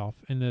buckle himself,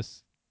 and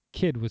this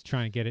kid was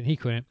trying to get it, and he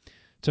couldn't.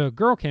 So a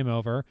girl came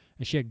over,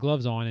 and she had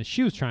gloves on, and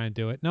she was trying to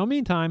do it. Now,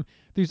 meantime,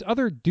 there's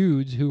other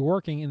dudes who are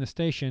working in the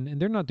station,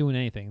 and they're not doing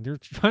anything. They're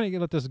trying to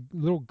let this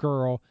little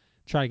girl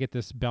try to get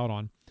this belt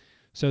on.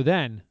 So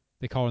then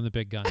they call in the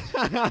big guns.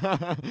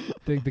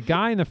 The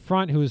guy in the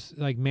front who was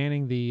like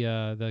manning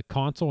the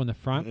console in the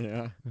front,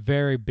 Yeah.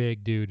 very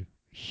big dude,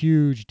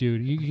 huge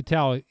dude. You could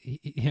tell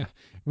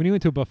when he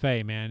went to a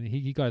buffet, man,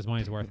 he got his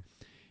money's worth.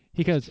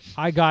 He goes,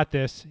 "I got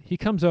this." He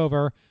comes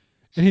over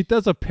and he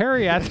does a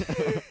parry at.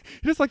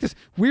 He does like this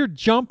weird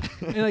jump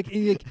and like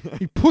he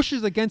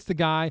pushes against the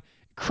guy,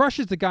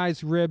 crushes the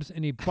guy's ribs,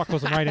 and he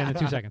buckles him right in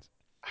 2 seconds.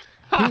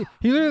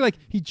 He literally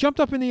he jumped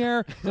up in the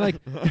air and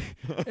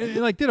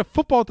and did a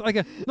football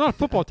not a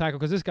football tackle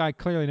because this guy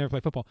clearly never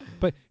played football,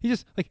 but he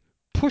just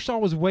pushed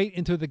all his weight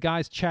into the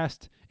guy's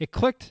chest. It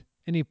clicked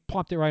and he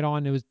popped it right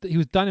on. He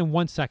was done in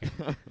 1 second.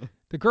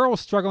 The girl was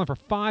struggling for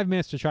 5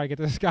 minutes to try to get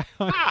this guy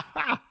on.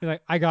 He's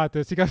like, "I got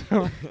this." He goes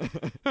over.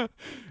 And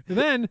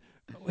then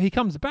he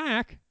comes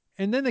back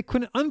and then they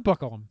couldn't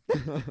unbuckle him.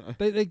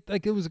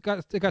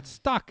 It got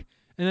stuck.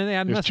 And then they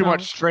had There's too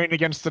much strain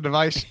against the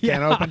device.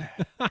 Can't open.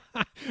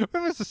 It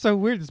was just so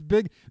weird.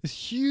 This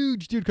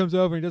huge dude comes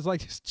over and does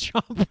this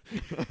jump.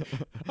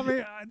 I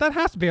mean, that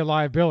has to be a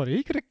liability.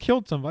 He could have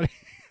killed somebody.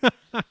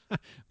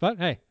 But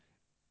hey,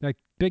 that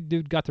big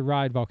dude got to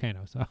ride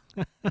Volcano, so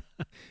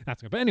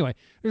that's good. But anyway,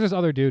 there's this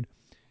other dude.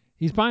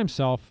 He's by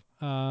himself.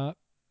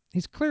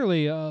 He's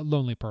clearly a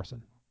lonely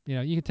person.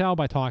 You can tell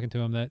by talking to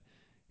him that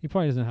he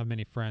probably doesn't have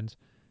many friends.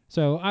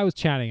 So I was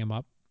chatting him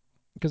up.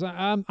 Because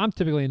I'm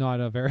typically not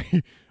a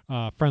very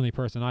friendly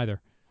person either,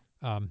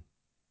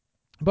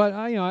 but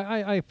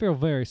I feel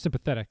very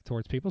sympathetic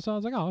towards people. So I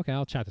was like, oh, okay,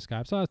 I'll chat this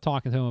guy. So I was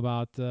talking to him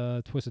about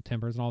Twisted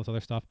Timbers and all this other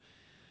stuff,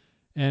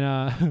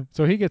 and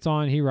so he gets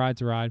on, he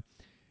rides a ride,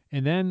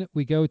 and then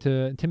we go to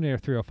Intimidator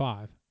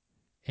 305,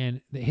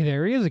 and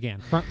there he is again.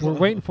 We're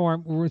waiting for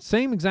him. We're in the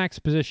same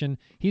exact position.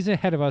 He's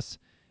ahead of us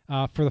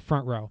for the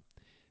front row,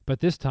 but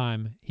this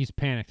time he's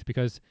panicked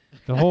because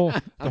the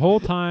whole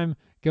time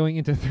going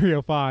into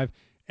 305,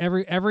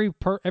 everyone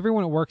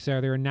that works there,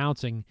 they're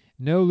announcing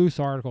no loose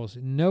articles,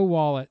 no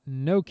wallet,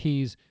 no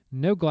keys,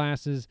 no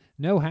glasses,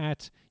 no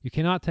hats. You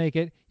cannot take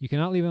it. You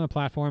cannot leave it on the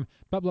platform.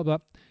 Blah blah blah.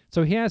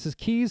 So he has his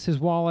keys, his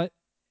wallet,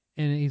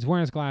 and he's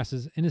wearing his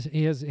glasses, and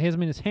he has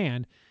them in his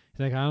hand. He's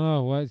like, I don't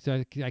know what,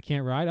 I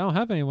can't ride. I don't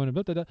have anyone.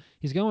 Blah, blah, blah.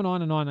 He's going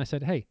on and on. I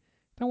said, hey,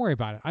 don't worry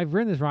about it. I've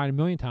ridden this ride a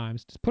million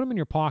times. Just put them in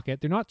your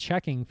pocket. They're not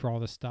checking for all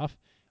this stuff.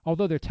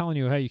 Although they're telling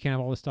you, hey, you can't have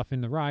all this stuff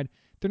in the ride.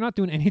 They're not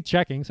doing any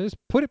checking, so just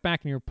put it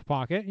back in your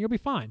pocket and you'll be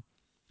fine.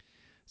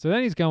 So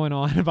then he's going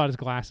on about his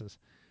glasses.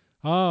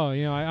 Oh,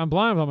 I'm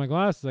blind without my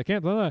glasses. I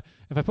can't. Blah, blah.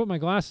 If I put my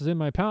glasses in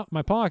my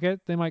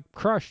pocket, they might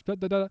crush. Blah,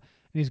 blah, blah. And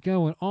he's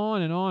going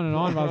on and on and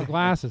on about his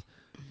glasses.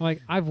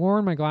 I've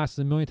worn my glasses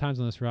a million times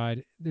on this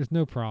ride. There's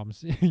no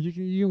problems. You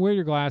can wear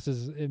your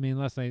glasses. I mean,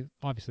 unless they're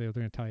going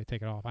to tell you to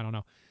take it off. I don't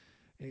know.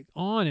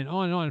 On and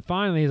on and on. And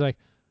finally, he's like,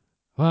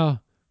 well,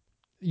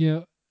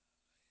 can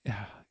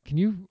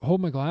you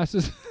hold my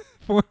glasses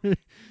for me?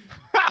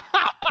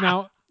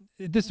 Now,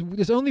 this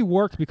only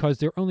worked because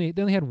they only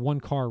had one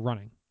car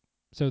running.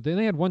 So they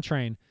only had one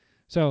train.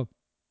 So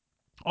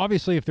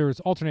obviously if there was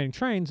alternating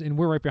trains and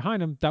we're right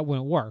behind them, that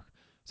wouldn't work.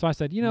 So I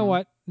said, you know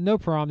what? No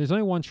problem. There's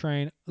only one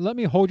train. Let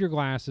me hold your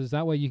glasses.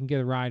 That way you can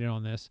get a ride in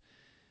on this.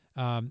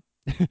 And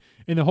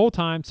the whole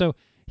time, so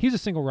he's a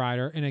single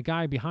rider and a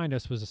guy behind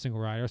us was a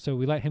single rider. So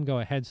we let him go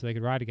ahead so they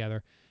could ride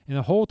together. And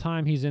the whole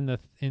time he's in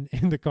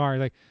the car,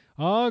 like,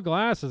 oh,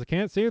 glasses. I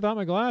can't see without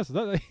my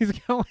glasses. He's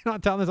going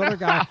on telling this other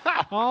guy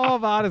all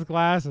about his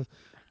glasses.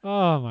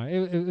 Oh, my.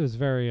 It was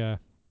very,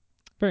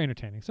 very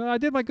entertaining. So I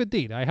did my good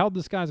deed. I held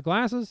this guy's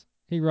glasses.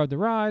 He rode the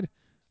ride.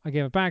 I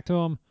gave it back to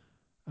him,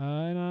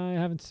 and I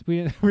haven't.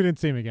 We didn't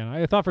see him again.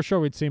 I thought for sure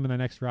we'd see him in the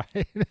next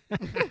ride.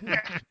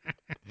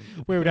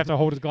 We would have to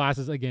hold his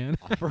glasses again.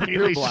 For At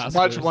real least smudge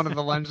blasters. one of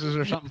the lenses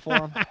or something for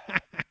him.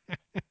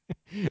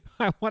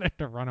 I wanted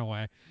to run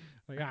away,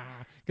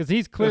 because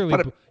he's Just clearly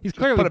put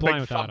a blind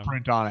big without him.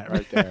 thumbprint on it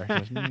right there.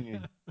 Just,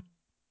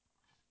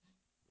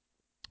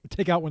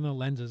 Take out one of the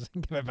lenses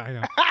and give it back to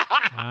him.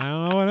 I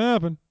don't know what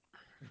happened.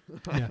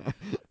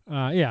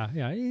 Yeah.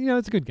 You know,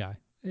 it's a good guy.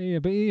 Yeah,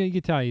 but you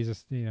can tell he's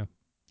just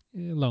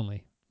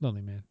lonely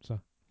man. So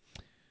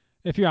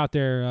if you're out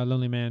there,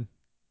 lonely man,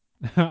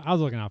 I was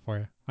looking out for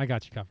you. I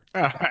got you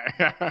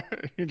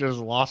covered. you just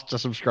lost a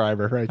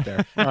subscriber right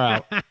there. All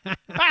right.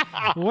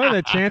 What are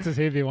the chances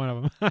he'd be one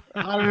of them?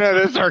 I don't know.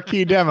 This is our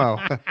key demo.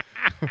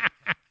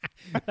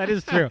 That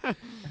is true.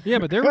 Yeah,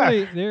 but they're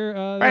Hey,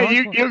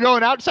 hardcore. you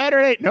going out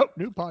Saturday? Nope,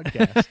 new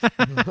podcast.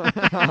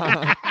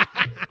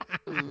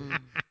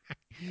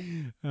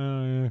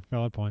 Yeah,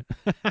 valid point.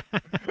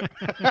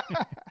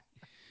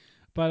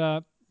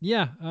 But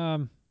yeah,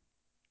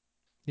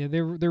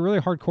 they're really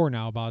hardcore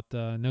now about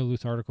no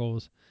loose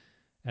articles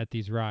at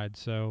these rides.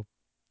 So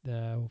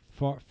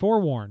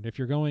forewarned, if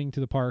you're going to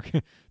the park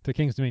to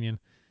King's Dominion,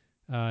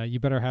 you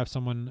better have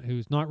someone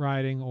who's not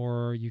riding,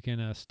 or you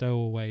can stow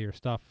away your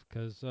stuff,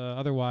 because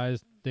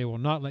otherwise they will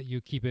not let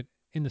you keep it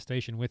in the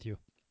station with you.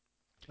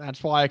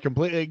 That's why I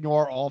completely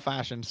ignore all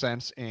fashion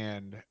sense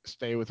and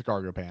stay with the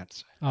cargo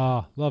pants.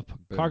 Love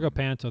cargo Boom.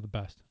 pants are the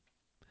best.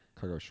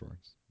 Cargo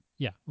shorts.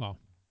 Yeah, well,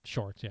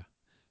 shorts. Yeah,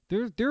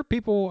 there are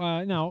people.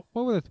 Now,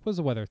 what was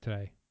the weather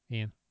today,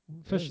 Ian?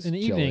 Especially in the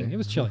evening, it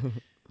was chilly.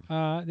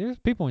 There's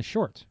people in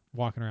shorts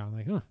walking around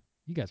like, you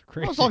guys are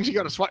crazy. Well, as long as you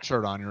got a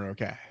sweatshirt on, you're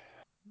okay.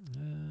 I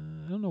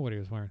don't know what he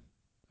was wearing.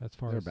 As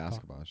far They're as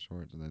basketball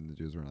shorts, and then the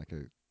dudes were like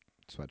a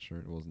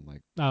sweatshirt. It wasn't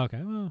like Oh,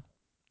 okay. Well,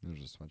 it was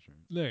just a sweatshirt.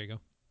 there you go.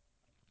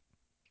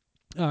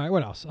 All right.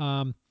 What else?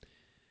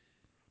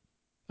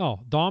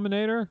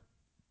 Dominator.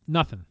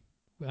 Nothing.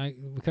 We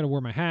could have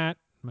wore my hat.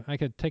 I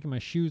could have taken my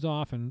shoes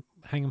off and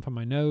hang them from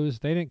my nose.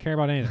 They didn't care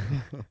about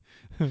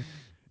anything.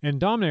 And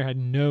Dominator had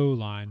no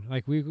line.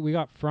 Like we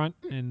got front,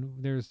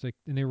 and and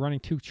they were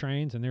running 2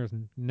 trains, and there was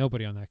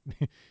nobody on that.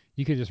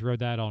 You could just rode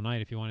that all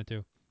night if you wanted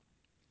to.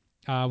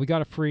 We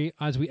got a free,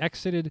 as we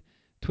exited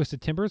Twisted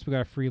Timbers, we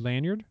got a free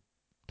lanyard,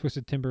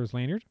 Twisted Timbers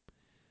lanyard.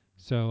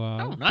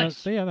 So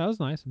nice. that was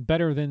nice.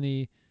 Better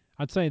than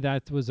I'd say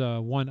that was a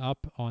one up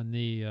on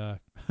the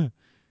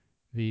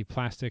the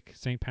plastic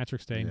St.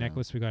 Patrick's Day Yeah.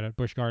 necklace we got at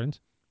Busch Gardens.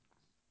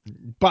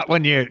 But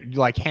when you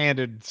like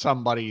handed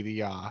somebody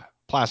the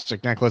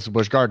plastic necklace at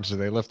Busch Gardens, so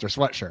they lift their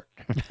sweatshirt.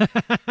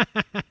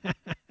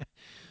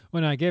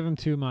 When I gave them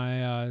to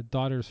my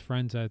daughter's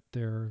friends at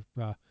their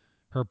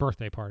her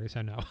birthday party,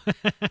 so no.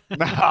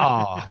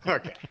 Oh,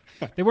 okay.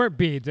 They weren't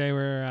beads, they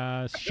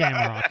were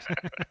shamrocks.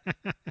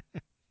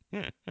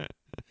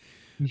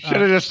 You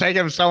should have just taken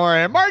them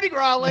somewhere in Mardi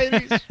Gras,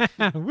 ladies.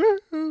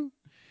 Woohoo!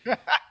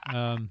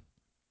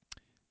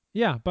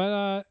 Yeah,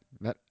 but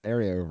That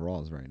area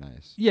overall is very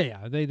nice.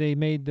 yeah, they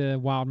made the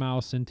Wild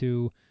Mouse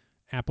into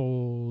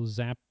Apple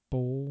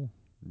Zapple.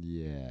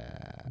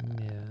 Yeah.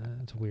 Yeah,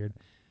 that's weird.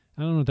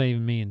 I don't know what that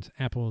even means.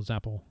 Apple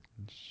Zapple.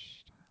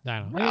 I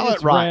don't know. Well,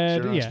 It's it rhymes. red.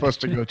 You're not Yeah.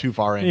 supposed to go too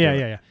far into Yeah,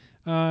 it.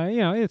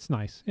 yeah. It's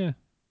nice. Yeah.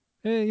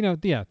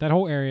 That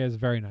whole area is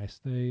very nice.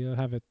 They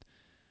have it,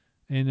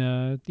 and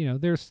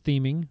there's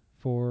theming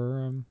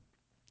for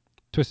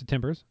Twisted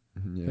Timbers.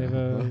 Yeah. They have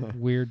a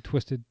weird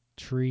twisted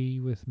tree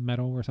with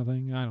metal or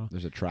something. I don't know.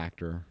 There's a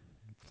tractor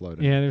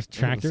floating. Yeah, there's in the sky.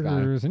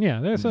 tractors,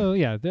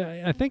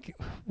 and I think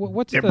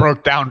what's It the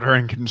broke down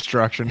during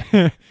construction.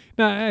 No,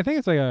 I think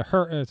it's like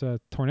it's a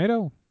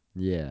tornado.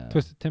 Yeah.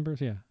 Twisted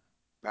Timbers. Yeah,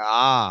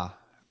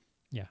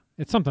 Yeah.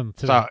 it's something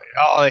to So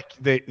that.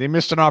 they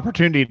missed an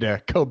opportunity to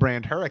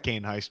co-brand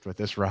Hurricane Heist with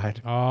this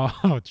ride. Oh,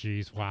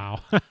 jeez, wow.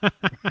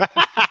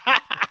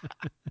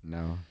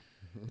 No.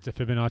 It's a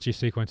Fibonacci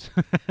sequence.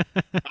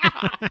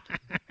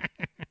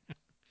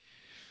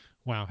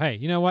 Wow. Hey,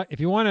 you know what? If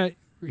you want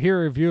to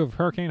hear a review of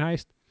Hurricane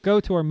Heist, go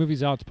to our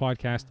Movies Outs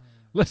podcast.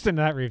 Listen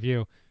to that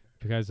review,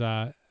 because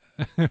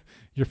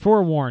you're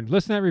forewarned.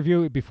 Listen to that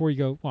review before you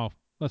go, well,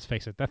 let's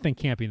face it, that thing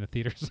can't be in the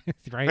theaters,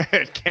 right?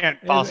 It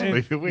can't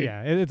possibly be.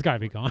 Yeah, it's got to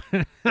be gone.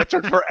 It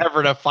took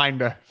forever to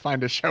find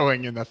a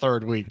showing in the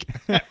 3rd week.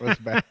 That was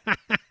bad.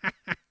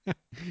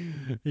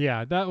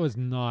 Yeah, that was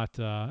not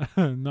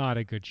not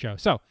a good show.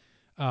 So,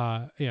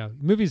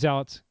 Movies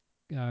Outs,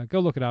 go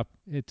look it up.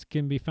 It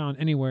can be found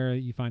anywhere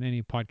you find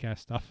any podcast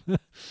stuff.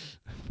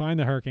 Find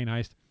the Hurricane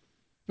Heist.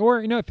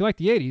 Or, if you like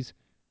the 80s,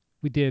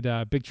 we did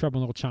Big Trouble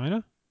in Little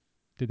China.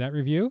 Did that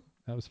review.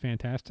 That was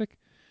fantastic.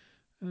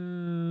 I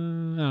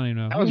don't even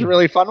know. That was a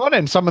really fun one.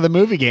 And some of the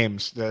movie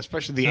games,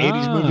 especially the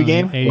 80s movie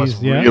game, was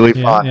 80s, yeah, really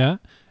yeah, fun. Yeah.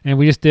 And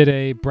we just did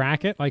a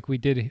bracket like we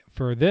did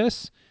for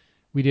this.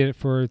 We did it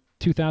for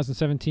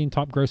 2017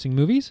 top grossing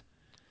movies.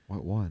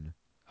 What one?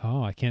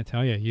 Oh, I can't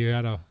tell you. You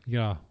gotta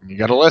You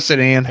got to listen,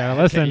 Ian.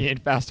 listen. Can you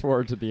fast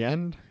forward to the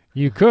end?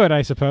 You could,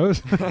 I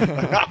suppose.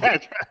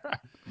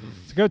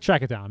 So go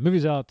track it down.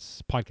 Movies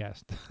Outs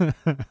podcast.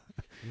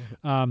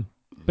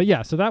 But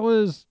yeah, so that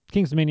was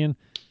King's Dominion.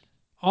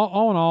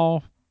 All in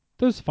all,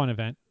 it was a fun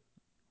event.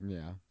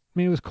 Yeah. I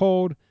mean, it was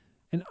cold,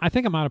 and I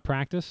think I'm out of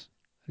practice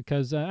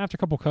because after a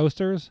couple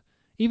coasters,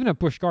 even at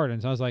Busch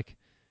Gardens, I was like,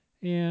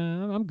 yeah,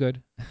 I'm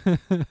good.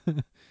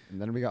 And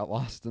then we got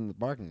lost in the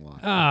parking lot.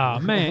 Oh,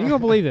 man, you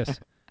don't believe this.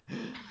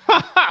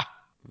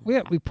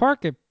 We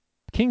park at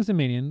King's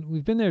Dominion.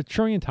 We've been there a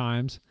trillion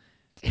times.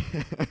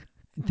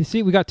 To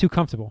see, we got too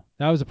comfortable.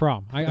 That was the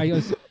problem.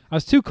 I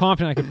was too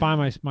confident I could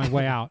find my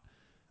way out.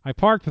 I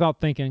parked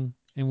without thinking,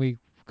 and we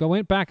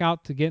went back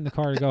out to get in the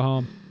car to go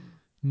home.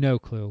 No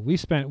clue. We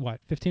spent,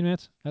 15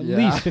 minutes? At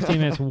least 15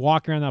 minutes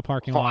walking around that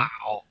parking lot.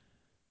 Wow.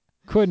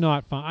 Could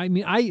not find. I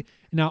mean, I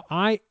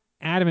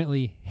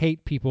adamantly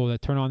hate people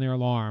that turn on their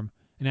alarm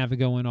and have it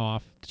going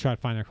off to try to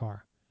find their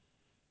car.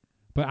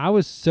 But I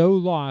was so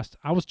lost.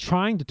 I was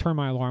trying to turn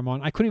my alarm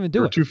on. I couldn't even do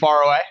You're it. too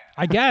far away.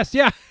 I guess,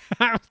 yeah.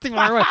 I was too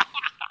far away.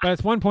 But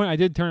at one point, I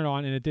did turn it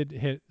on, and it did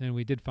hit, and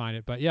we did find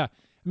it. But yeah, I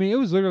mean, it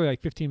was literally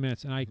like 15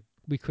 minutes, and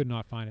we could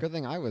not find it. Good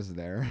thing I was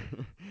there.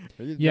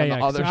 Yeah, On the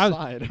 'cause other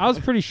side. I was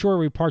pretty sure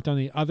we parked on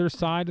the other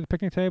side of the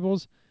picnic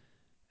tables,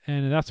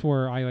 and that's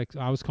where I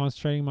was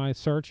concentrating my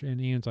search.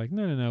 And Ian's like,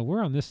 "No,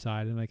 we're on this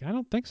side." And I'm like, "I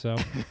don't think so,"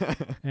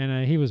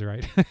 and he was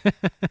right.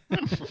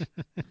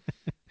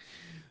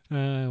 What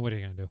are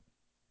you gonna do?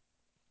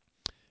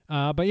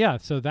 But yeah,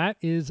 so that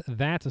is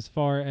that as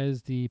far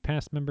as the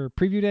past member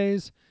preview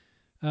days.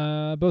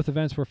 Both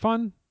events were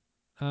fun.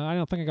 I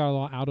don't think I got a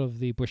lot out of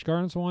the Busch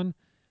Gardens one,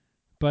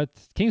 but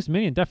King's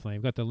Dominion definitely.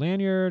 We got the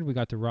lanyard. We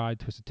got to ride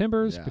Twisted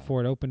Timbers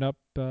before it opened up.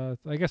 I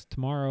guess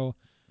tomorrow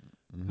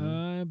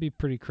it'd be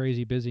pretty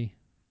crazy busy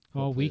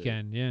all Hopefully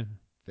weekend. Yeah.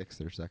 Fix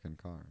their second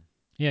car.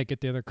 Yeah,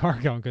 get the other car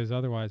going because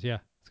otherwise,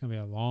 it's gonna be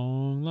a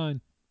long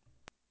line.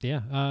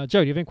 Yeah. Joe,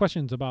 do you have any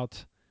questions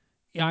about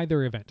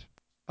either event?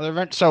 Other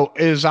event. So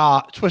is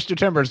Twisted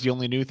Timbers the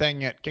only new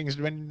thing at King's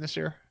Dominion this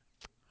year?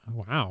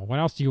 Wow, what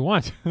else do you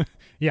want?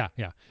 Yeah.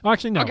 Oh,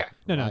 actually, no, Okay.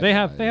 no. They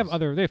have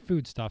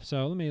food stuff.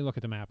 So let me look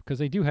at the map because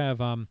they do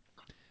have. I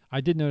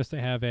did notice they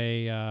have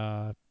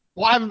a.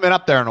 Well, I haven't been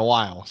up there in a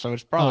while, so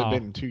it's probably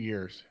been 2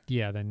 years.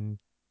 Yeah, then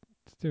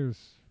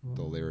there's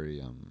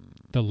Delirium.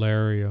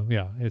 Delario.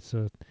 Yeah, it's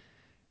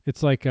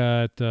like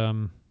at.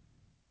 Did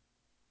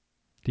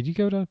you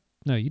go to?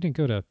 No, you didn't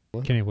go to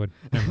Kennywood.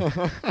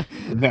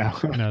 No.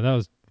 No, that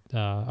was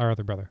our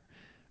other brother.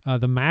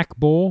 The Mac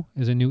Bowl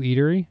is a new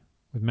eatery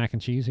with mac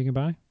and cheese you can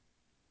buy.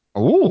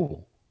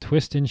 Ooh.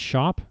 Twist in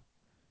Shop,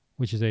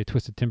 which is a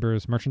Twisted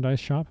Timbers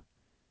merchandise shop.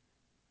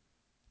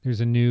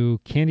 There's a new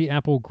Candy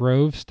Apple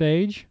Grove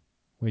stage,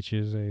 which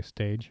is a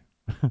stage.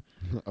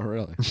 Oh,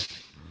 really?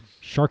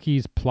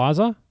 Sharky's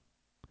Plaza.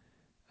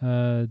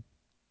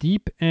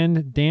 Deep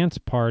End Dance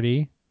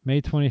Party, May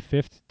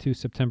 25th to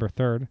September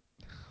 3rd.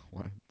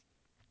 What?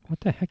 What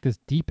the heck does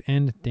Deep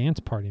End Dance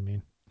Party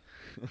mean?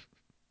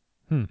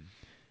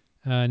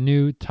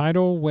 New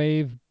Tidal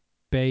Wave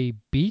Bay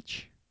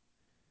Beach.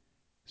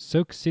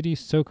 Soak City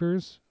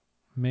Soakers,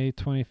 May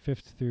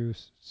 25th through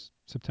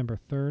September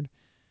 3rd.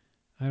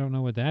 I don't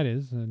know what that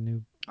is. A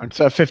new. It's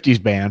a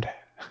 50s band.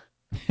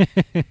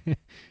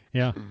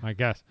 Yeah, I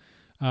guess.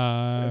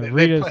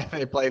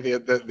 They play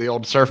the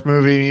old surf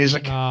movie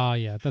music Oh,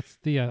 yeah. That's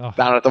the.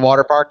 down at the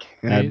water park.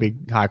 Yeah,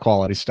 big high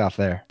quality stuff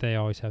there. They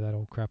always have that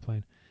old crap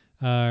playing.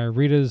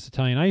 Rita's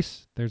Italian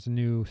Ice. There's a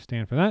new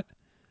stand for that.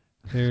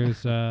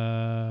 There's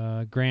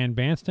Grand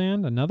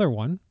Bandstand, another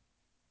one,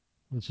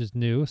 which is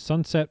new.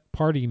 Sunset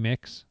Party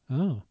Mix.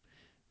 Oh,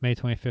 May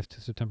 25th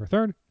to September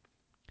 3rd.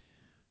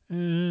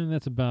 And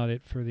that's about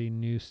it for the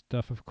new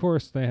stuff. Of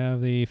course, they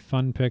have the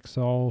Fun Picks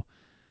all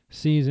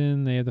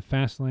season. They have the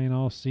Fast Lane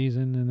all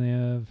season. And they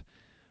have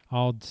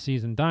all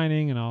season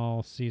dining and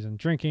all season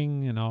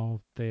drinking. And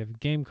they have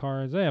game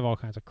cards. They have all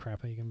kinds of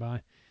crap that you can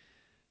buy.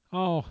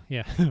 Oh,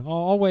 yeah.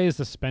 All ways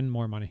to spend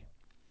more money.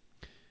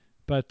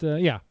 But,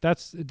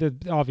 that's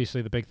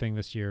obviously the big thing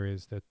this year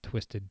is the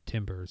Twisted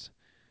Timbers.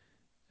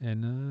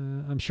 And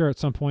I'm sure at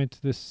some point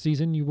this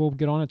season you will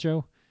get on it,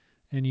 Joe,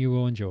 and you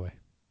will enjoy.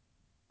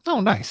 Oh,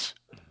 nice.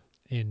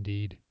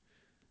 Indeed.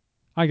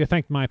 I'd like to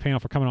thank my panel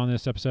for coming on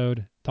this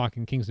episode,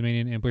 talking King's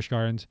Dominion and Busch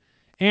Gardens.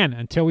 And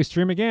until we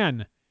stream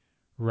again,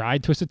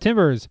 ride Twisted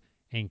Timbers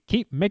and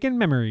keep making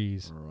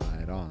memories.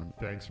 Right on.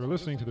 Thanks for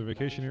listening to the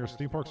Vacationers,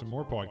 Theme Parks, and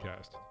More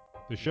podcast.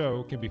 The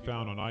show can be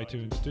found on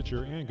iTunes,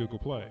 Stitcher, and Google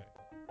Play.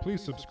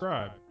 Please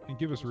subscribe and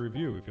give us a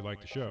review if you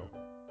like the show.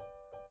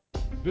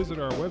 Visit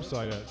our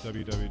website at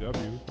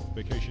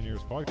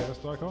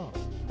www.vacationerspodcast.com.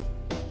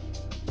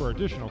 For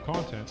additional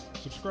content,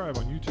 subscribe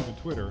on YouTube and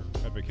Twitter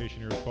at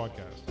Vacationers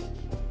Podcast.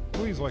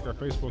 Please like our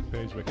Facebook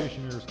page,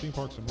 Vacationers, Theme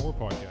Parks, and More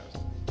podcast.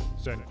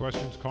 Send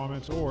questions,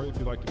 comments, or if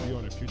you'd like to be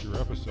on a future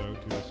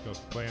episode to discuss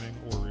planning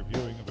or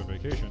reviewing of a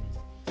vacation,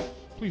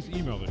 please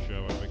email the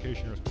show at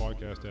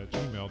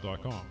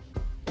vacationerspodcast@gmail.com.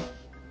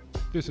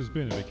 This has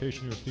been a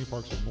Vacationers, Theme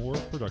Parks, and More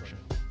production.